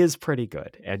book is pretty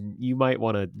good, and you might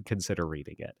want to consider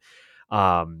reading it.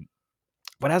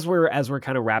 But as we're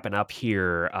kind of wrapping up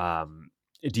here,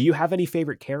 do you have any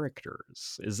favorite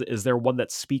characters? Is there one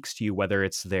that speaks to you, whether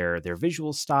it's their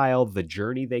visual style, the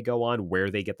journey they go on,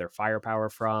 where they get their firepower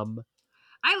from?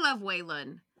 I love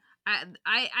Waylon.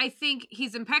 I think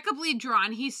he's impeccably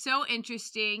drawn. He's so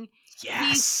interesting. Yes.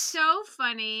 He's so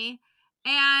funny.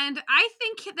 And I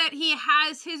think that he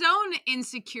has his own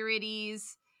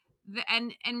insecurities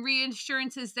and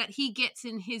reassurances that he gets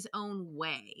in his own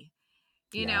way.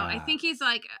 I think he's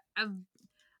like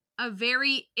a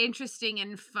very interesting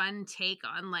and fun take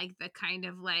on like the kind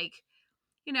of like,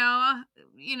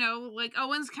 like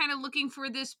Owen's kind of looking for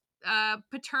this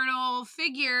paternal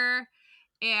figure,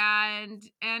 and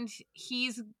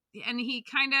he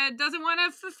kind of doesn't want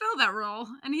to fulfill that role,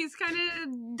 and he's kind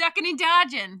of ducking and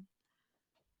dodging.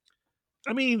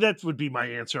 I mean, that would be my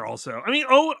answer also. I mean,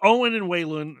 Owen and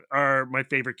Waylon are my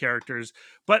favorite characters,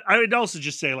 but I would also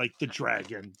just say like the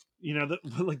dragon,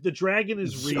 the dragon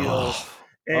is real.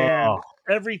 And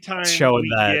every It's time showing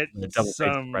we that get the double-faced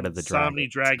spread some of the dragon. Somni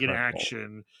It's Dragon incredible.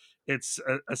 action, it's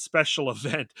a special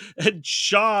event. And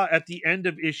Shaw at the end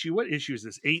of what issue is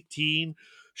this? 18.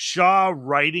 Shaw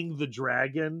riding the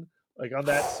dragon like on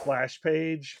that splash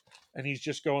page, and he's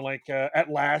just going like, "At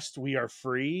last we are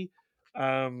free."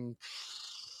 Um,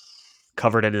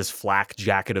 Covered in his flak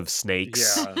jacket of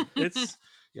snakes. yeah, it's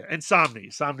yeah, and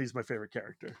Somni's my favorite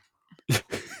character.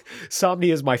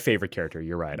 Somni is my favorite character.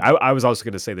 You're right. I was also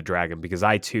going to say the dragon because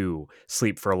I too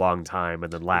sleep for a long time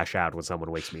and then lash out when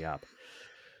someone wakes me up.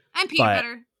 And peanut But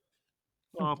butter.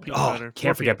 Oh, peanut butter. More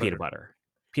can't forget peanut butter.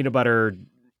 Peanut butter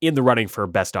in the running for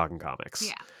best dog in comics.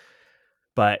 Yeah.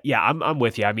 But yeah, I'm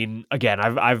with you. I mean, again,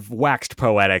 I've waxed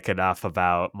poetic enough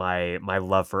about my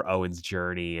love for Owen's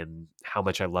journey and how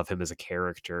much I love him as a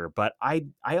character. But I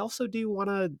also do want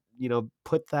to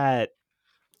put that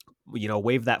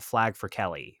wave that flag for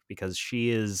Kelly because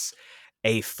she is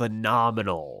a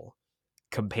phenomenal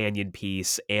companion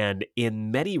piece and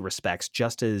in many respects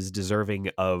just as deserving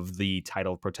of the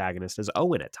title protagonist as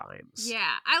Owen at times. Yeah,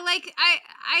 I'm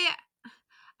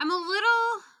a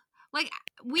little like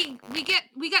we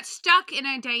got stuck in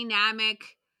a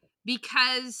dynamic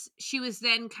because she was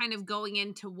then kind of going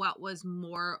into what was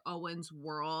more Owen's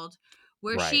world,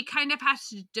 where she Right. kind of has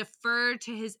to defer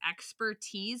to his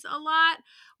expertise a lot,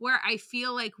 where I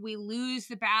feel like we lose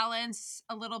the balance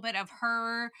a little bit of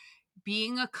her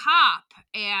being a cop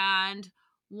and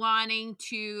wanting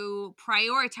to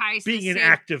prioritize being an the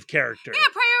active character. yeah,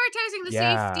 prioritizing the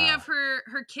safety Yeah. of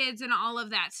her kids and all of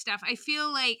that stuff. I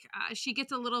feel like she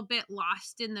gets a little bit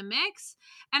lost in the mix,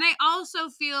 and I also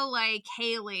feel like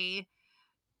Haley,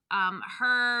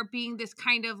 her being this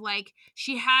kind of like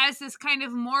she has this kind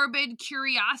of morbid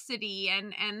curiosity,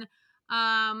 and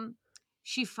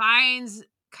she finds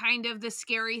kind of the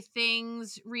scary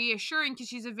things reassuring because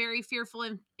she's a very fearful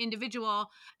individual,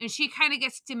 and she kind of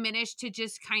gets diminished to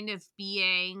just kind of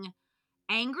being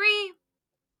angry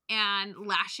and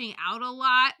lashing out a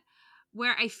lot,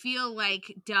 where I feel like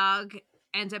Doug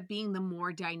ends up being the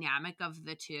more dynamic of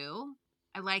the two.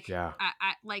 Yeah.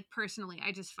 I like personally,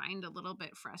 I just find a little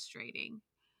bit frustrating.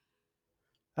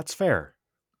 That's fair.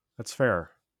 That's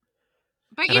fair.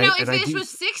 But And if I this do was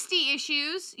 60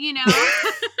 issues,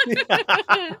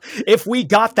 if we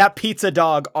got that pizza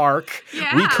dog arc,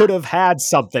 yeah. we could have had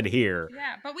something here.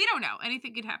 Yeah, but we don't know.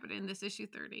 Anything could happen in this issue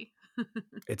 30.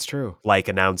 It's true. Like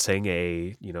announcing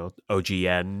a,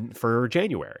 OGN for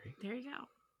January. There you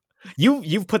go.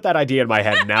 You've put that idea in my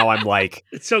head and now I'm like,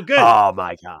 It's so good. oh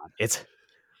my God. It's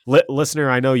listener,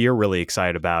 I know you're really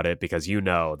excited about it because you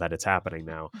know that it's happening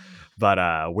now.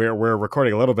 But we're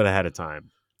recording a little bit ahead of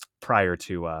time prior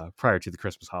to the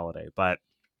Christmas holiday. But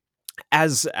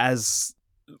as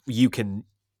you can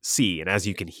see and as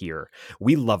you can hear,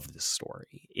 we love this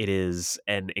story. It is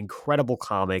an incredible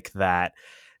comic that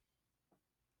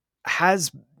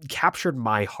has captured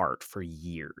my heart for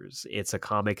years. It's a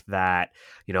comic that,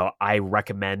 I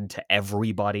recommend to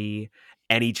everybody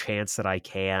any chance that I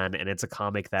can. And it's a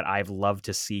comic that I've loved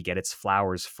to see get its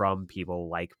flowers from people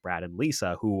like Brad and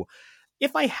Lisa, who,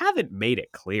 if I haven't made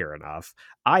it clear enough,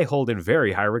 I hold in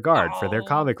very high regard for their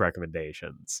comic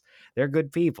recommendations. They're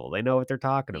good people. They know what they're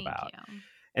talking Thank about. you.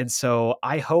 And so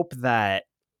I hope that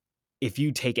if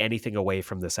you take anything away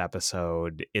from this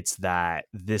episode, it's that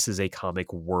this is a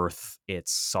comic worth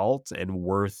its salt and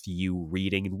worth you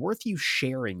reading and worth you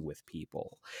sharing with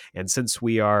people. And since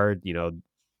we are,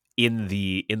 in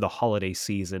the holiday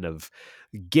season of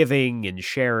giving and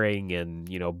sharing and,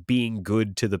 being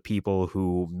good to the people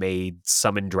who made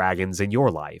summon dragons in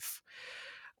your life,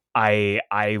 I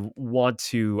want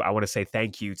to say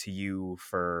thank you to you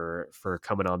for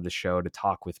coming on the show to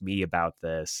talk with me about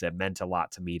this. It meant a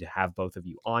lot to me to have both of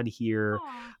you on here.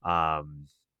 And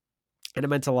it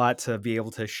meant a lot to be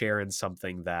able to share in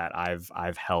something that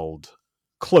I've held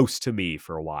close to me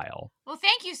for a while. Well,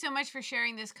 thank you so much for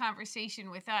sharing this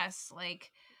conversation with us.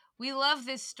 Like, we love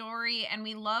this story and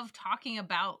we love talking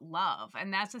about love,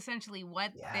 and that's essentially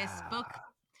what this book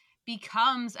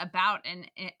becomes about and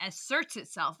it asserts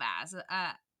itself as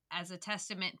a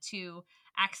testament to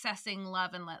accessing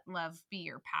love and let love be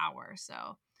your power.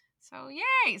 So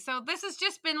yay. So this has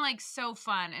just been like so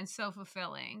fun and so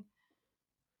fulfilling.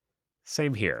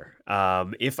 Same here.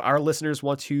 If our listeners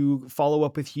want to follow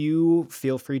up with you,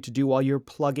 feel free to do all your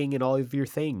plugging and all of your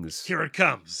things. Here it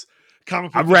comes.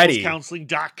 I'm ready.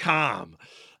 comicbookcounseling.com.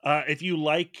 If you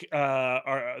like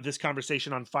this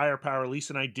conversation on Firepower,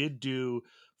 Lisa and I did do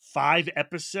 5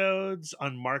 episodes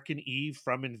on Mark and Eve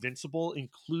from Invincible,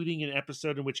 including an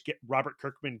episode in which Robert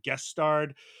Kirkman guest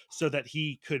starred so that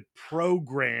he could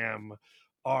program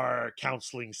our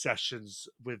counseling sessions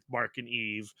with Mark and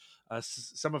Eve,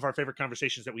 some of our favorite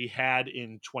conversations that we had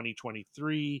in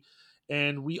 2023.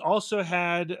 And we also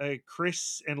had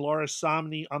Chris and Laura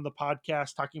Somney on the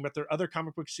podcast talking about their other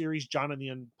comic book series, John and the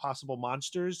Impossible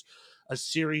Monsters, a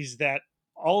series that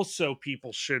also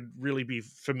people should really be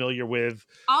familiar with.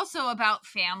 Also about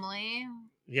family.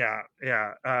 Yeah.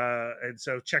 And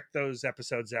so check those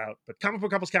episodes out. But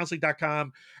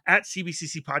comicbookcouplescounseling.com, at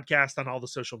CBCC Podcast on all the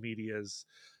social medias.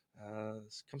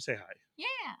 Come say hi. Yeah.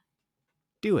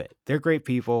 Do it. They're great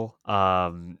people.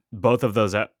 Both of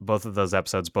those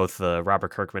episodes, both the Robert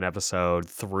Kirkman episode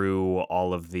through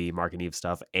all of the Mark and Eve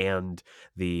stuff and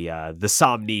the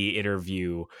Somni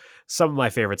interview, some of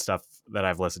my favorite stuff that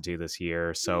I've listened to this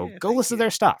year. So go listen to their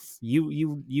stuff.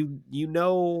 You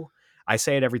know, I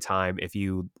say it every time. If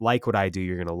you like what I do,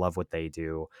 you're gonna love what they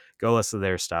do. Go listen to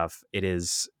their stuff. It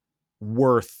is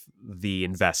worth the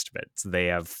investment. They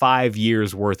have 5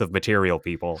 years worth of material,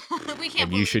 people. We can't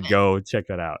and you should go check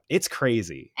that out. It's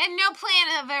crazy. And no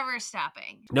plan of ever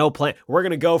stopping. No plan. We're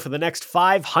going to go for the next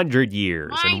 500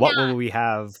 years. Why and what not? will we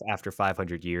have after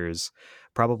 500 years?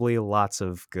 Probably lots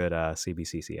of good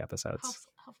CBCC episodes.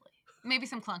 Hopefully. Maybe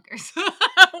some clunkers. What?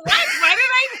 Why did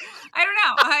I don't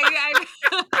know.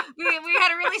 We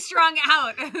had a really strong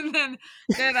out, and then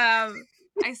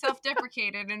I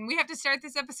self-deprecated, and we have to start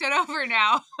this episode over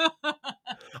now.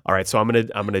 All right, so I'm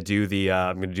gonna do the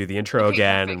intro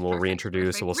again, and we'll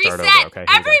reintroduce, and we'll start reset. over. Okay,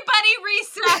 Everybody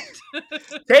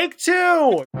reset. Take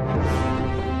 2.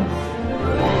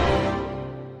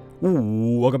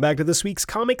 Ooh, welcome back to this week's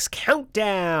Comics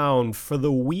Countdown for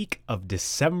the week of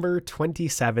December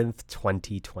 27th,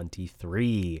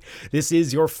 2023. This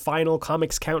is your final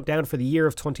Comics Countdown for the year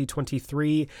of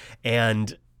 2023,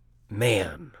 and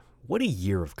man, what a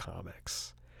year of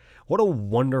comics. What a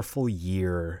wonderful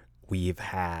year we've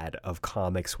had of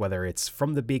comics, whether it's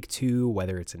from the big two,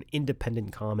 whether it's an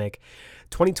independent comic.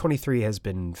 2023 has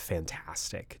been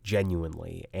fantastic,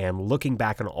 genuinely. And looking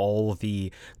back on all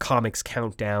the comics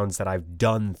countdowns that I've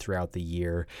done throughout the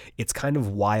year, it's kind of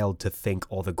wild to think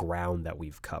all the ground that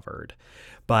we've covered.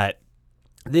 But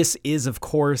this is, of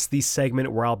course, the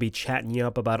segment where I'll be chatting you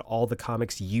up about all the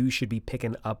comics you should be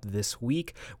picking up this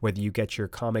week, whether you get your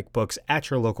comic books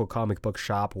at your local comic book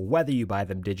shop, whether you buy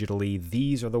them digitally.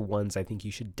 These are the ones I think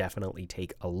you should definitely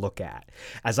take a look at.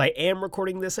 As I am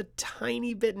recording this a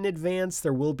tiny bit in advance,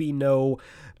 there will be no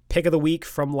pick of the week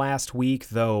from last week,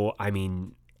 though, I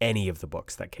mean, any of the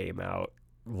books that came out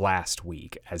last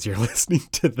week, as you're listening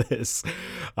to this,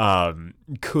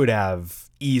 could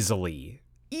have easily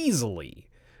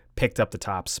picked up the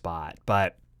top spot,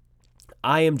 but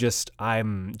I'm just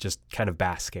kind of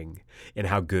basking in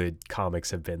how good comics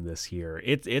have been this year.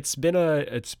 It's been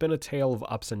a tale of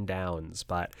ups and downs,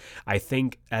 but I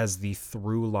think as the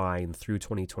through line through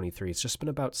 2023, it's just been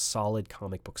about solid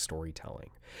comic book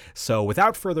storytelling. So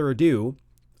without further ado,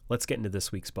 let's get into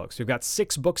this week's books. We've got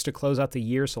 6 books to close out the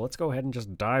year, so let's go ahead and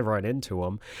just dive right into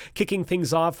them. Kicking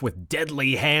things off with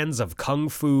Deadly Hands of Kung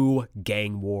Fu,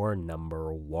 Gang War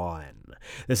 #1.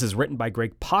 This is written by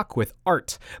Greg Pak with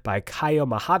art by Kayo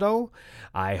Mahado.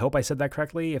 I hope I said that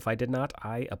correctly. If I did not,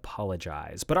 I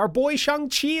apologize. But our boy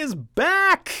Shang-Chi is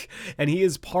back! And he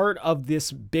is part of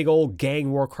this big old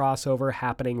gang war crossover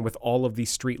happening with all of the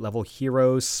street-level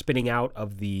heroes spinning out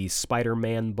of the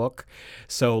Spider-Man book.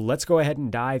 So let's go ahead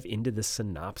and dive into the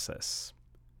synopsis.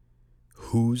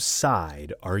 Whose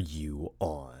side are you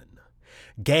on?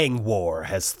 Gang war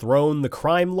has thrown the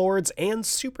crime lords and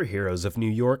superheroes of New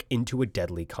York into a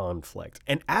deadly conflict,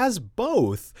 and as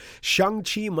both,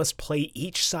 Shang-Chi must play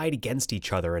each side against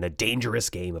each other in a dangerous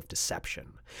game of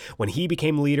deception. When he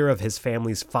became leader of his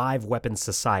family's 5-weapon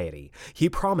society, he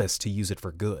promised to use it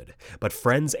for good, but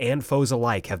friends and foes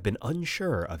alike have been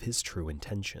unsure of his true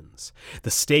intentions.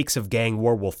 The stakes of gang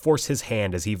war will force his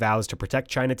hand as he vows to protect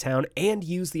Chinatown and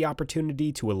use the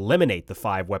opportunity to eliminate the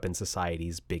 5-weapon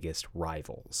society's biggest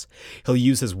rivals. He'll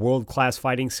use his world-class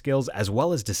fighting skills as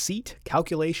well as deceit,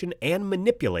 calculation, and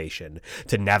manipulation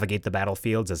to navigate the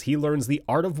battlefields as he learns the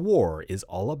art of war is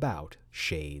all about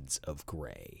shades of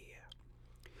gray.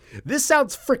 This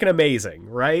sounds freaking amazing,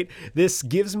 right? This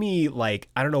gives me, like,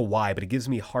 I don't know why, but it gives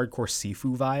me hardcore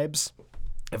Sifu vibes.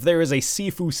 If there is a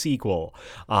Sifu sequel,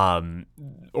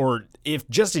 or if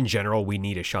just in general we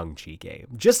need a Shang-Chi game,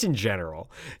 just in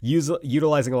general,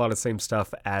 utilizing a lot of the same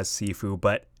stuff as Sifu,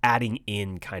 but adding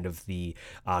in kind of the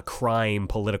crime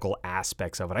political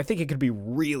aspects of it. I think it could be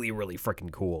really, really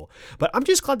freaking cool. But I'm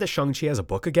just glad that Shang-Chi has a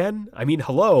book again. I mean,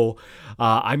 hello.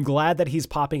 I'm glad that he's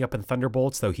popping up in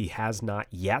Thunderbolts, though he has not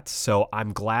yet. So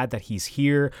I'm glad that he's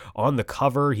here on the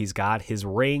cover. He's got his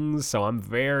rings, so I'm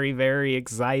very, very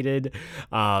excited.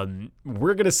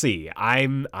 We're gonna see.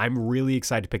 I'm really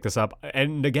excited to pick this up.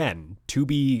 And again, to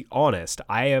be honest,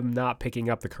 I am not picking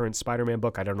up the current Spider-Man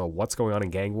book. I don't know what's going on in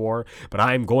Gang War, but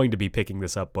I'm going to be picking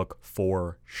this up book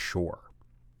for sure.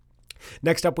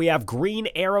 Next up, we have Green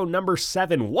Arrow number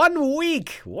 7. 1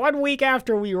 week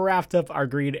after we wrapped up our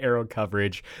Green Arrow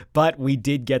coverage, but we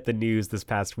did get the news this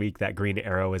past week that Green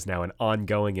Arrow is now an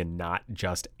ongoing and not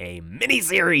just a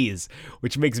miniseries,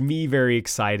 which makes me very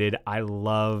excited. I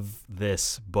love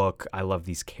this book. I love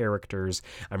these characters.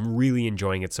 I'm really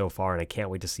enjoying it so far, and I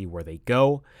can't wait to see where they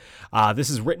go.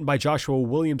 This is written by Joshua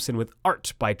Williamson with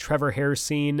art by Trevor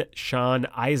Hairsine, Sean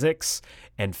Isaacs,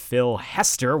 and Phil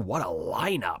Hester. What a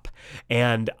lineup.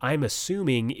 And I'm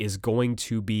assuming is going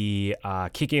to be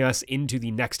kicking us into the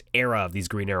next era of these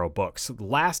Green Arrow books. The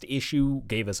last issue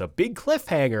gave us a big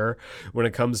cliffhanger when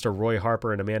it comes to Roy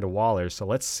Harper and Amanda Waller, so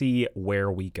let's see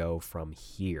where we go from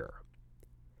here.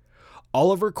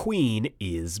 Oliver Queen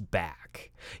is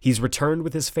back. He's returned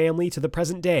with his family to the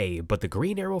present day, but the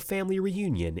Green Arrow family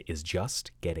reunion is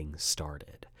just getting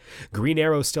started. Green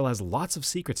Arrow still has lots of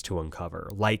secrets to uncover,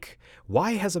 like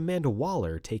why has Amanda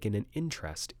Waller taken an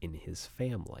interest in his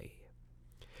family?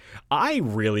 I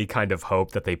really kind of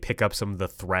hope that they pick up some of the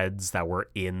threads that were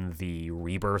in the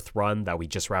Rebirth run that we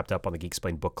just wrapped up on the Geek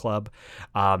Explained Book Club,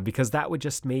 because that would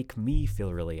just make me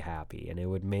feel really happy, and it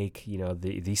would make,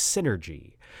 the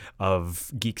synergy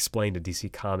of Geek Explained and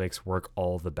DC Comics work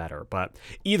all the better. But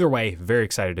either way, very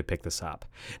excited to pick this up.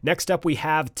 Next up, we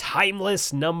have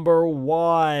Timeless number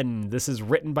 1. This is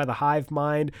written by the Hive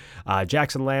Mind,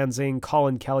 Jackson Lansing,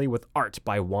 Colin Kelly, with art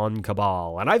by Juan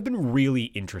Cabal, and I've been really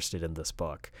interested in this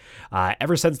book.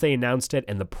 Ever since they announced it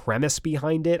and the premise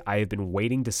behind it, I have been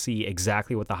waiting to see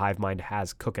exactly what the Hive Mind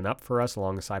has cooking up for us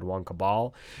alongside Juan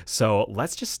Cabal. So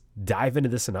let's just dive into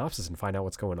the synopsis and find out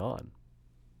what's going on.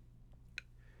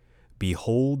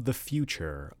 Behold the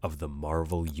future of the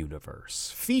Marvel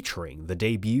Universe, featuring the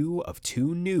debut of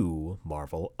 2 new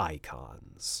Marvel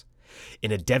icons.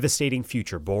 In a devastating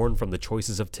future born from the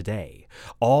choices of today,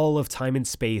 all of time and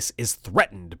space is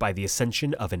threatened by the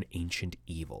ascension of an ancient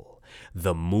evil.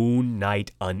 The Moon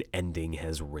Knight Unending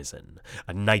has risen,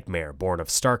 a nightmare born of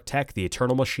Stark Tech, the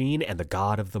Eternal Machine, and the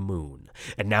God of the Moon,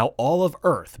 and now all of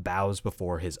Earth bows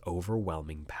before his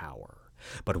overwhelming power.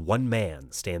 But one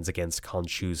man stands against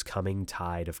Khonshu's coming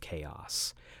tide of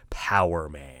chaos. Power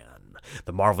Man,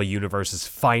 the Marvel Universe's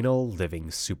final living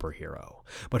superhero.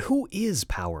 But who is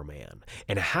Power Man,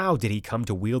 and how did he come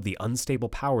to wield the unstable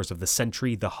powers of the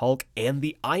Sentry, the Hulk, and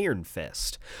the Iron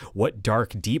Fist? What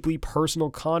dark, deeply personal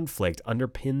conflict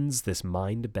underpins this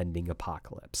mind-bending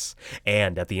apocalypse?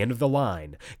 And at the end of the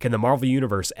line, can the Marvel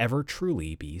Universe ever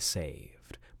truly be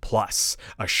saved? Plus,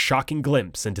 a shocking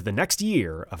glimpse into the next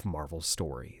year of Marvel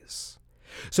stories.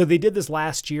 So they did this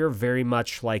last year very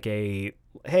much like a,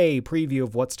 hey, preview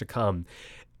of what's to come.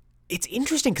 It's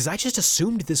interesting because I just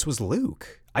assumed this was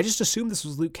Luke. I just assumed this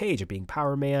was Luke Cage, it being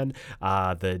Power Man,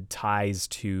 the ties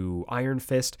to Iron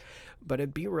Fist. But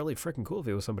it'd be really freaking cool if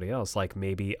it was somebody else, like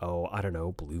maybe,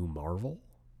 Blue Marvel?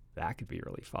 That could be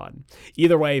really fun.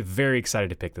 Either way, very excited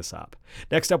to pick this up.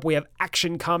 Next up, we have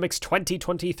Action Comics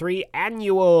 2023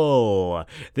 Annual.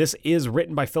 This is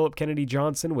written by Philip Kennedy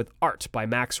Johnson with art by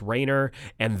Max Rayner.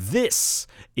 And this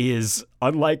is,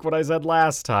 unlike what I said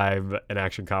last time an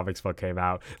Action Comics book came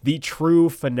out, the true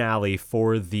finale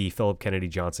for the Philip Kennedy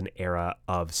Johnson era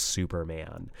of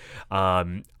Superman.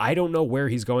 I don't know where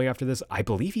he's going after this. I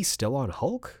believe he's still on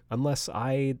Hulk, unless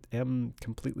I am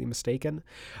completely mistaken.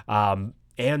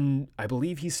 And I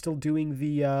believe he's still doing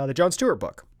the Jon Stewart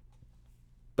book.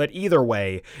 But either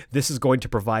way, this is going to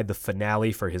provide the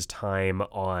finale for his time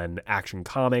on Action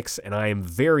Comics, and I am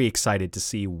very excited to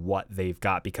see what they've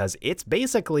got, because it's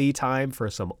basically time for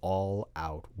some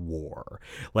all-out war.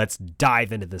 Let's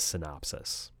dive into this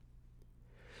synopsis.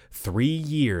 3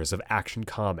 years of Action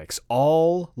Comics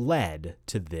all led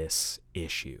to this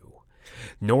issue.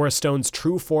 Nora Stone's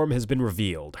true form has been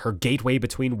revealed, her gateway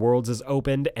between worlds is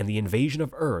opened, and the invasion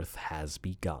of Earth has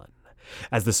begun.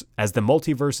 As the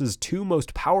multiverse's 2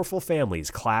 most powerful families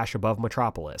clash above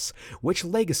Metropolis, which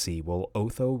legacy will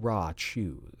Otho Ra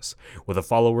choose? Will the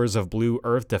followers of Blue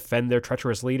Earth defend their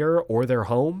treacherous leader or their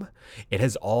home? It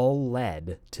has all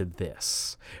led to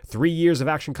this. 3 years of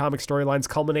Action Comics storylines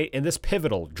culminate in this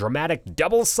pivotal, dramatic,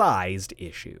 double-sized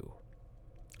issue.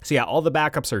 So yeah, all the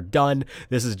backups are done.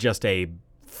 This is just a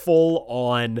full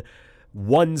on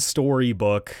one story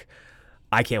book.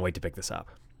 I can't wait to pick this up.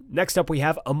 Next up, we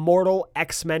have Immortal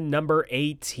X-Men number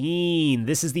 18.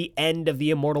 This is the end of the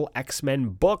Immortal X-Men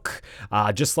book.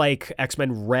 Just like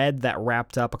X-Men Red that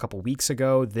wrapped up a couple weeks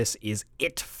ago, this is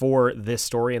it for this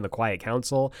story in the Quiet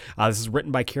Council. This is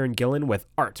written by Kieran Gillen with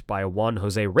art by Juan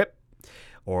Jose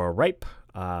Ripe.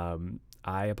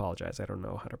 I apologize. I don't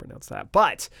know how to pronounce that.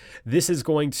 But this is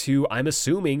going to, I'm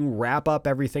assuming, wrap up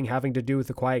everything having to do with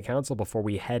the Quiet Council before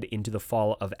we head into the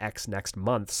Fall of X next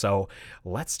month. So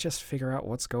let's just figure out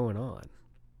what's going on.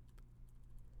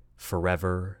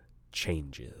 Forever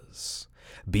changes.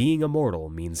 Being immortal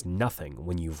means nothing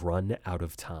when you've run out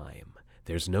of time.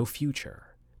 There's no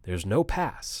future. There's no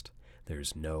past.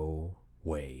 There's no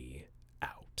way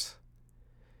out.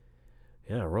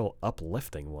 Yeah, a real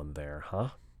uplifting one there, huh?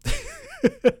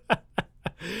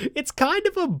 It's kind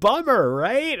of a bummer,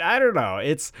 right? I don't know.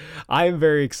 I'm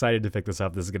very excited to pick this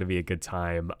up. This is going to be a good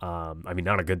time. I mean,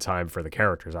 not a good time for the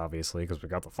characters, obviously, because we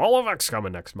got the Fall of X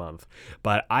coming next month.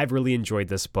 But I've really enjoyed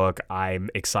this book. I'm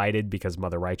excited because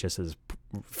Mother Righteous is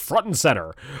front and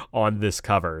center on this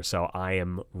cover. So I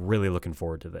am really looking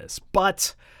forward to this.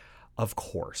 But, of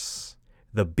course,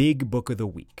 the big book of the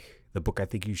week, the book I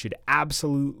think you should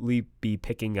absolutely be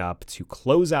picking up to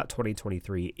close out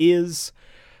 2023 is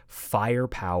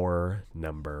Firepower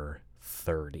number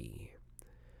 30.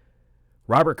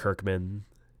 Robert Kirkman,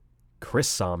 Chris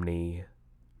Samnee,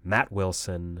 Matt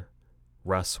Wilson,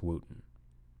 Russ Wooten.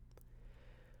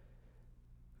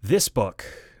 This book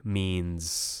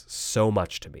means so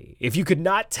much to me. If you could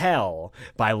not tell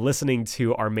by listening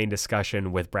to our main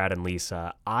discussion with Brad and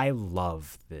Lisa, I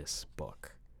love this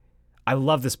book. I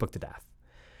love this book to death.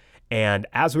 And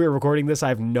as we were recording this, I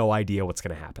have no idea what's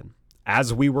going to happen.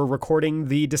 As we were recording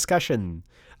the discussion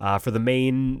for the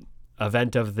main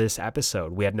event of this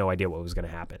episode, we had no idea what was going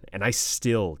to happen. And I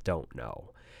still don't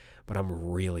know. But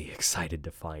I'm really excited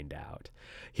to find out.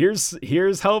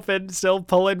 Here's hoping, still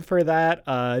pulling for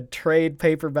that trade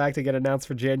paperback to get announced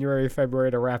for January,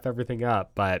 February to wrap everything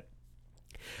up. But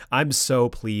I'm so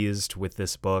pleased with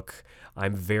this book.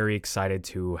 I'm very excited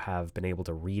to have been able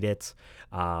to read it.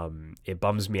 It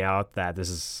bums me out that this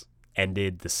is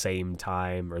ended the same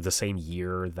time or the same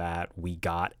year that we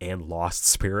got and lost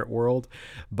Spirit World.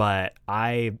 But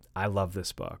I love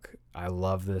this book. I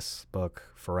love this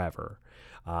book forever.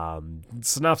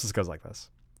 Synopsis goes like this.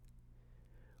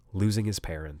 Losing his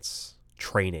parents,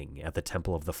 training at the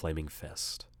Temple of the Flaming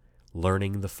Fist,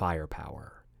 learning the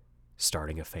firepower,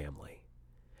 starting a family.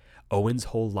 Owen's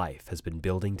whole life has been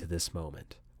building to this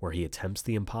moment where he attempts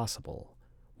the impossible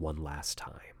one last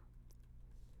time.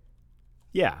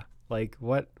 Yeah, like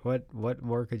what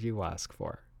more could you ask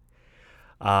for?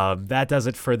 That does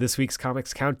it for this week's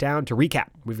Comics Countdown. To recap,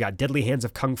 we've got Deadly Hands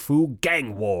of Kung Fu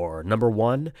Gang War number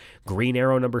 1, Green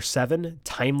Arrow number 7,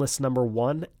 Timeless number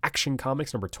 1, Action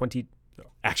Comics number 2023,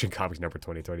 Action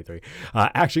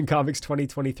Comics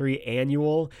 2023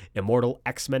 Annual, Immortal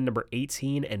X-Men number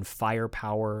 18, and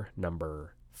Firepower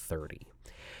number 30.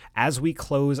 As we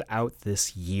close out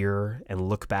this year and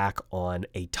look back on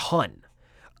a ton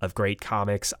of great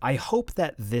comics, I hope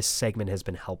that this segment has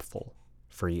been helpful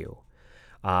for you.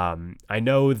 I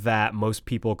know that most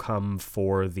people come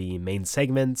for the main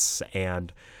segments,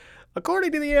 and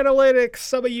according to the analytics,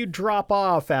 some of you drop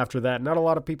off after that. Not a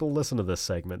lot of people listen to this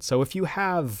segment. So if you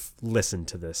have listened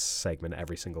to this segment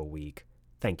every single week,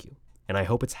 thank you. And I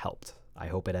hope it's helped. I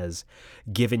hope it has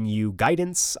given you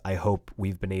guidance. I hope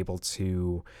we've been able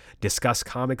to discuss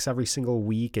comics every single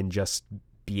week and just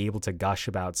be able to gush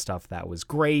about stuff that was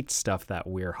great, stuff that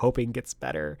we're hoping gets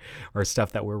better, or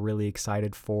stuff that we're really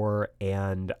excited for.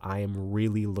 And I am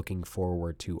really looking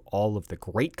forward to all of the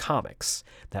great comics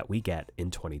that we get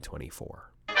in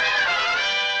 2024.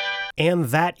 And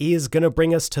that is going to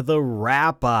bring us to the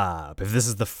wrap up. If this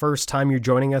is the first time you're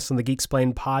joining us on the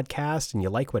Geeksplained podcast and you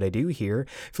like what I do here,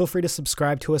 feel free to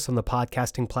subscribe to us on the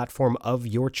podcasting platform of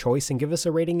your choice and give us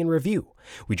a rating and review.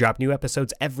 We drop new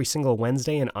episodes every single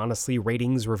Wednesday, and honestly,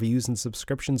 ratings, reviews, and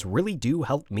subscriptions really do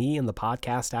help me and the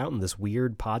podcast out in this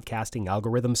weird podcasting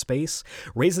algorithm space,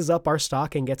 raises up our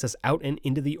stock, and gets us out and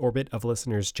into the orbit of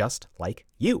listeners just like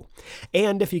you.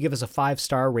 And if you give us a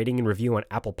 5-star rating and review on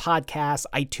Apple Podcasts,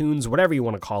 iTunes, whatever you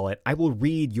want to call it, I will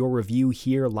read your review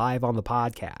here live on the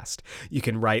podcast. You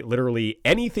can write literally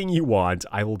anything you want.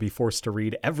 I will be forced to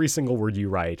read every single word you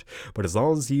write, but as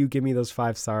long as you give me those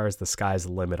 5 stars, the sky's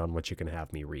the limit on what you can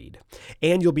have me read.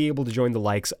 And you'll be able to join the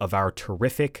likes of our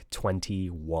terrific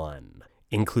 21.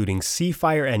 including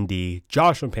Seafire ND,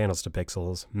 Josh from Panels to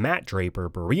Pixels, Matt Draper,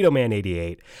 Burrito Man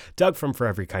 88, Doug from For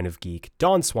Every Kind of Geek,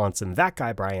 Don Swanson, That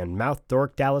Guy Brian, Mouth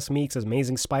Dork, Dallas Meeks,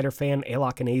 Amazing Spider Fan,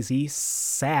 Alok and AZ,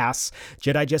 Sass,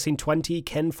 Jedi Jessing 20,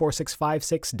 Ken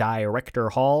 4656, Director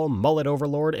Hall, Mullet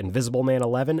Overlord, Invisible Man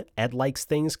 11, Ed Likes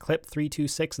Things, Clip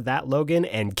 326, That Logan,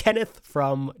 and Kenneth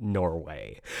from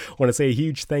Norway. I want to say a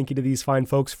huge thank you to these fine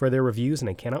folks for their reviews, and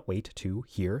I cannot wait to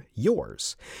hear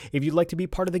yours. If you'd like to be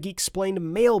part of the Geeksplained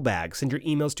mailbag, send your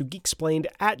emails to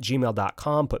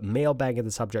geeksplained@gmail.com, put mailbag in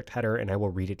the subject header, and I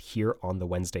will read it here on the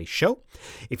Wednesday show.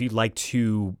 If you'd like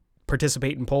to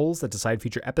participate in polls that decide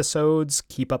future episodes,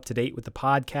 keep up to date with the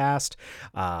podcast,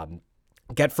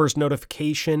 get first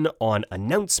notification on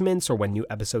announcements or when new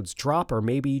episodes drop, or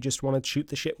maybe you just want to shoot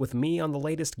the shit with me on the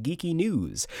latest geeky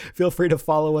news, feel free to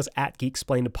follow us at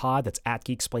GeekSplainedPod. That's at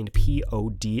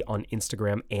GeekSplainedPod on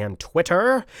Instagram and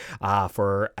Twitter.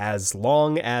 For as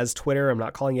long as Twitter, I'm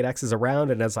not calling it X, is around,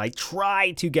 and as I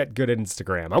try to get good at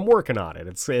Instagram, I'm working on it.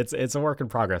 It's a work in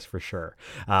progress for sure.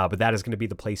 But that is going to be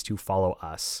the place to follow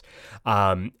us.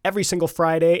 Every single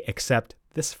Friday, except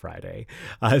this Friday,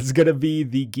 is going to be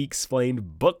the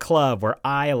Geeksplained Book Club, where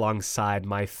I, alongside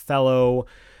my fellow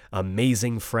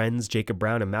amazing friends Jacob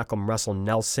Brown and Malcolm Russell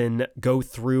Nelson, go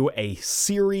through a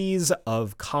series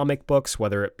of comic books,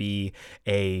 whether it be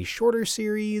a shorter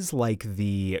series like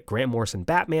the Grant Morrison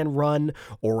Batman run,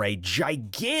 or a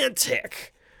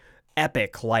gigantic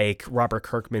epic like Robert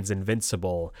Kirkman's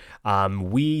Invincible.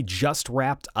 We just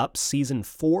wrapped up season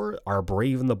 4, our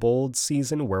Brave and the Bold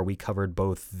season, where we covered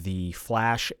both the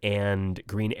Flash and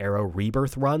Green Arrow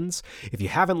Rebirth runs. If you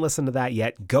haven't listened to that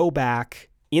yet, go back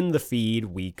in the feed.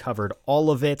 We covered all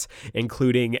of it,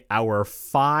 including our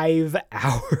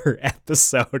 5-hour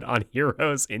episode on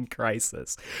Heroes in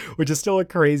Crisis, which is still a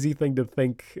crazy thing to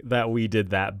think that we did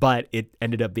that, but it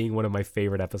ended up being one of my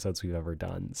favorite episodes we've ever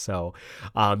done. So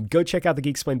go check out the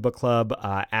Geeksplained Book Club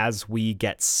as we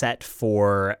get set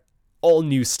for all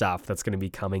new stuff that's going to be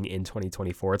coming in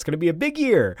 2024. It's going to be a big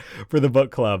year for the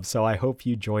book club, so I hope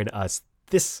you join us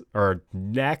this or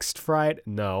next Friday.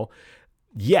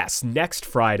 Yes, next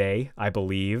Friday, I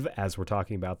believe, as we're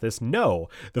talking about this. No,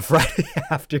 the Friday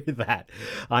after that.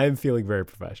 I am feeling very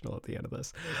professional at the end of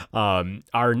this.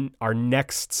 Our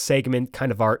next segment,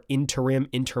 kind of our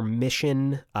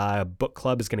intermission book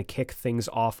club, is going to kick things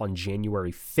off on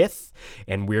January 5th,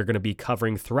 and we're going to be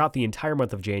covering throughout the entire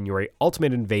month of January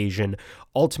Ultimate Invasion,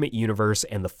 Ultimate Universe,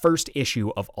 and the first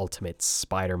issue of Ultimate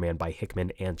Spider-Man by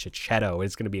Hickman and Cicchetto.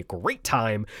 It's going to be a great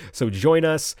time, so join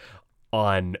us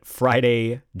on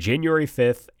Friday, January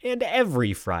 5th, and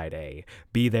every Friday.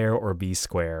 Be there or be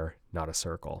square, not a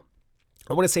circle.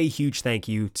 I want to say a huge thank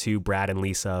you to Brad and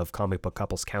Lisa of Comic Book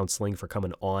Couples Counseling for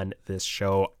coming on this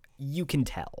show. You can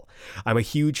tell I'm a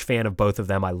huge fan of both of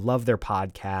them. I love their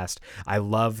podcast. I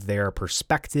love their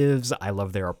perspectives. I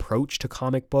love their approach to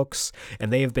comic books,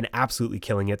 and they have been absolutely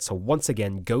killing it. So once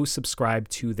again, go subscribe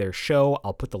to their show.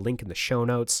 I'll put the link in the show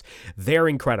notes. They're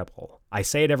incredible. I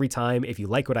say it every time. If you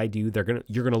like what I do,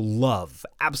 you're gonna love,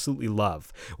 absolutely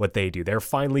love what they do. They're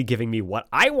finally giving me what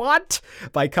I want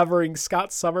by covering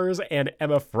Scott Summers and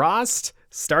Emma Frost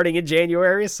starting in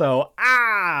January. So,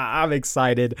 I'm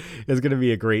excited. It's going to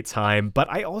be a great time. But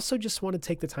I also just want to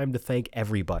take the time to thank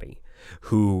everybody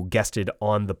who guested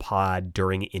on the pod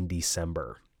during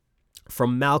INDIECEMBER.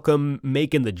 From Malcolm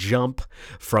making the jump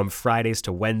from Fridays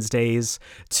to Wednesdays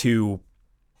to,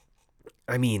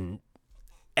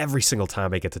 every single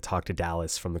time I get to talk to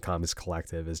Dallas from the Comics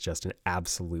Collective is just an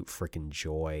absolute freaking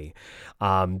joy.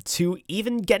 To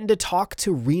even getting to talk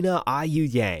to Rena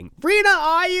Ayu Yang. Rena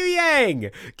Ayu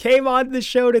Yang came on the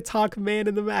show to talk Man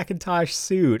in the Macintosh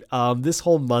Suit. This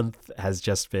whole month has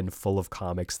just been full of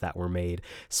comics that were made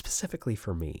specifically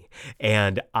for me.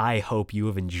 And I hope you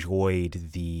have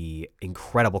enjoyed the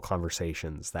incredible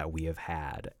conversations that we have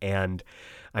had. And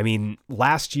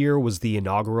last year was the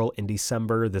inaugural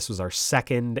INDIECEMBER. This was our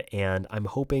second, and I'm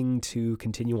hoping to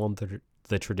continue on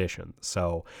the tradition.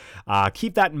 So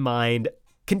keep that in mind.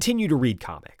 Continue to read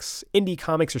comics. Indie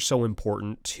comics are so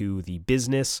important to the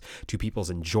business, to people's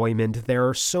enjoyment. There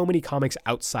are so many comics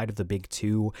outside of the big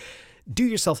two. Do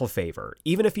yourself a favor.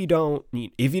 Even if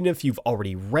you've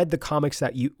already read the comics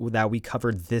that we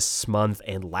covered this month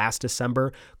and last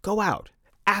December, go out.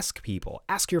 Ask people,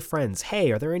 ask your friends,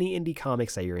 hey, are there any indie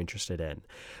comics that you're interested in?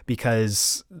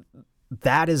 Because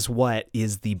that is what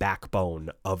is the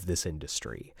backbone of this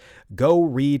industry. Go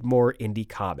read more indie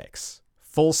comics.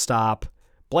 Full stop,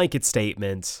 blanket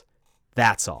statement,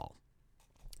 that's all.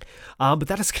 But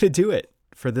that is going to do it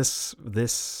for this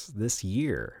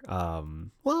year.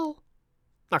 Well,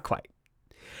 not quite.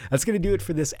 That's going to do it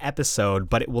for this episode,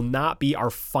 but it will not be our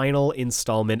final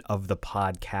installment of the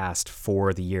podcast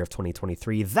for the year of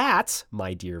 2023. That,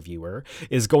 my dear viewer,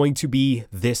 is going to be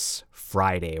this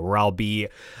Friday, where I'll be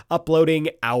uploading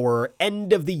our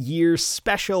end of the year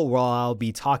special, where I'll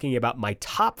be talking about my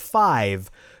top 5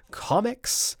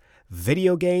 comics,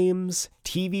 video games,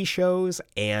 TV shows,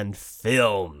 and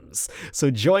films.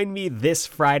 So join me this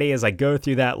Friday as I go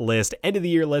through that list. End of the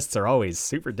year lists are always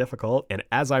super difficult, and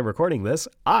as I'm recording this,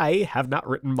 I have not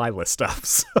written my list up.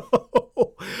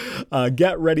 So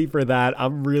get ready for that.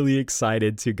 I'm really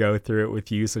excited to go through it with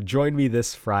you. So join me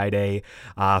this Friday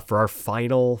for our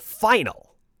final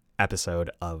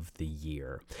episode of the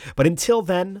year. But until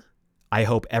then, I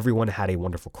hope everyone had a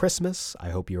wonderful Christmas.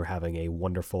 I hope you're having a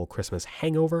wonderful Christmas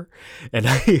hangover. And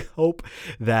I hope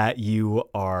that you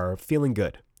are feeling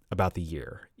good about the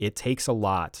year. It takes a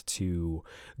lot to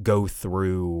go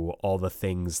through all the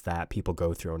things that people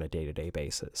go through on a day-to-day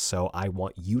basis. So I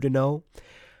want you to know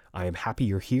I am happy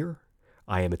you're here.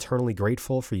 I am eternally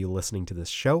grateful for you listening to this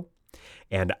show.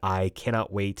 And I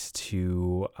cannot wait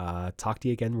to talk to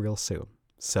you again real soon.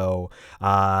 So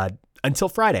until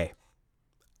Friday.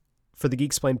 For the Geek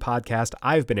Explained podcast,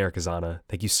 I've been Eric Azana.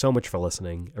 Thank you so much for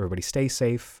listening. Everybody stay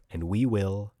safe, and we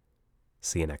will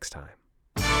see you next time.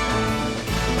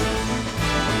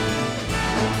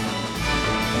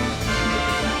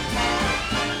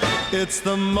 It's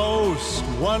the most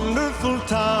wonderful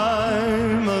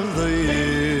time of the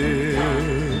year,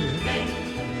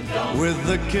 with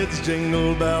the kids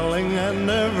jingle belling and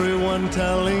everyone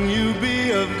telling you be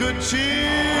of good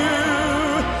cheer.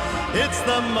 It's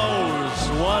the most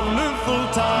wonderful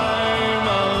time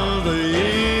of the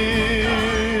year.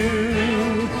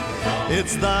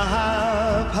 It's the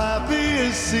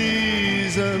happiest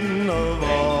season of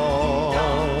all,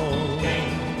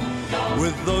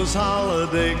 with those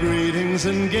holiday greetings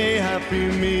and gay happy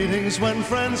meetings when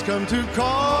friends come to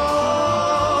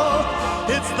call.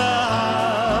 It's the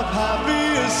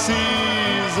happiest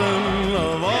season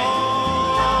of all.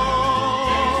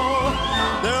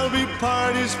 There'll be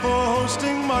parties for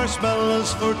hosting,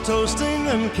 marshmallows for toasting,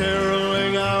 and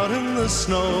caroling out in the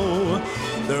snow.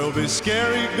 There'll be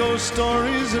scary ghost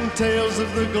stories and tales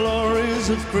of the glories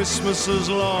of Christmases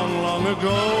long, long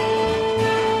ago.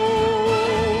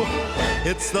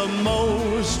 It's the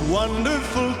most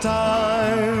wonderful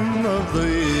time of the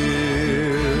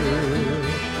year.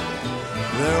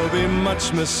 There'll be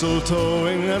much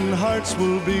mistletoeing and hearts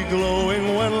will be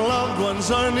glowing when loved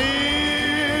ones are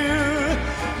near.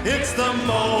 It's the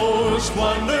most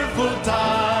wonderful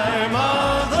time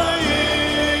of the year.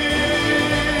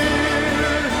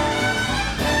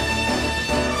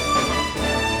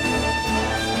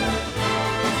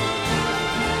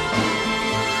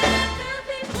 There'll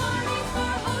be parties for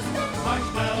hosting,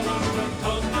 Marshmallows and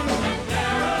toasting and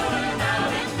caroling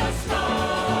out in the snow.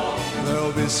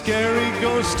 There'll be scary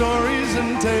ghost stories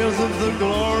and tales of the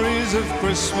glories of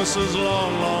Christmases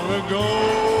long, long ago.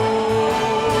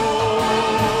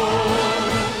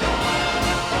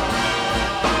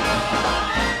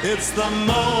 It's the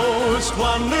most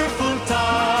wonderful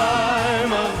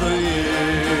time of the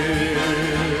year.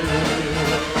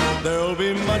 There'll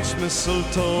be much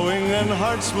mistletoeing and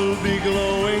hearts will be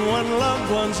glowing when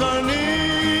loved ones are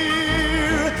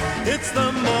near. It's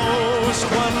the most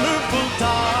wonderful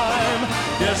time.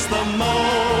 Yes, the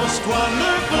most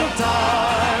wonderful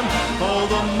time. Oh,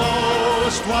 the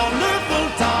most wonderful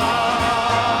time.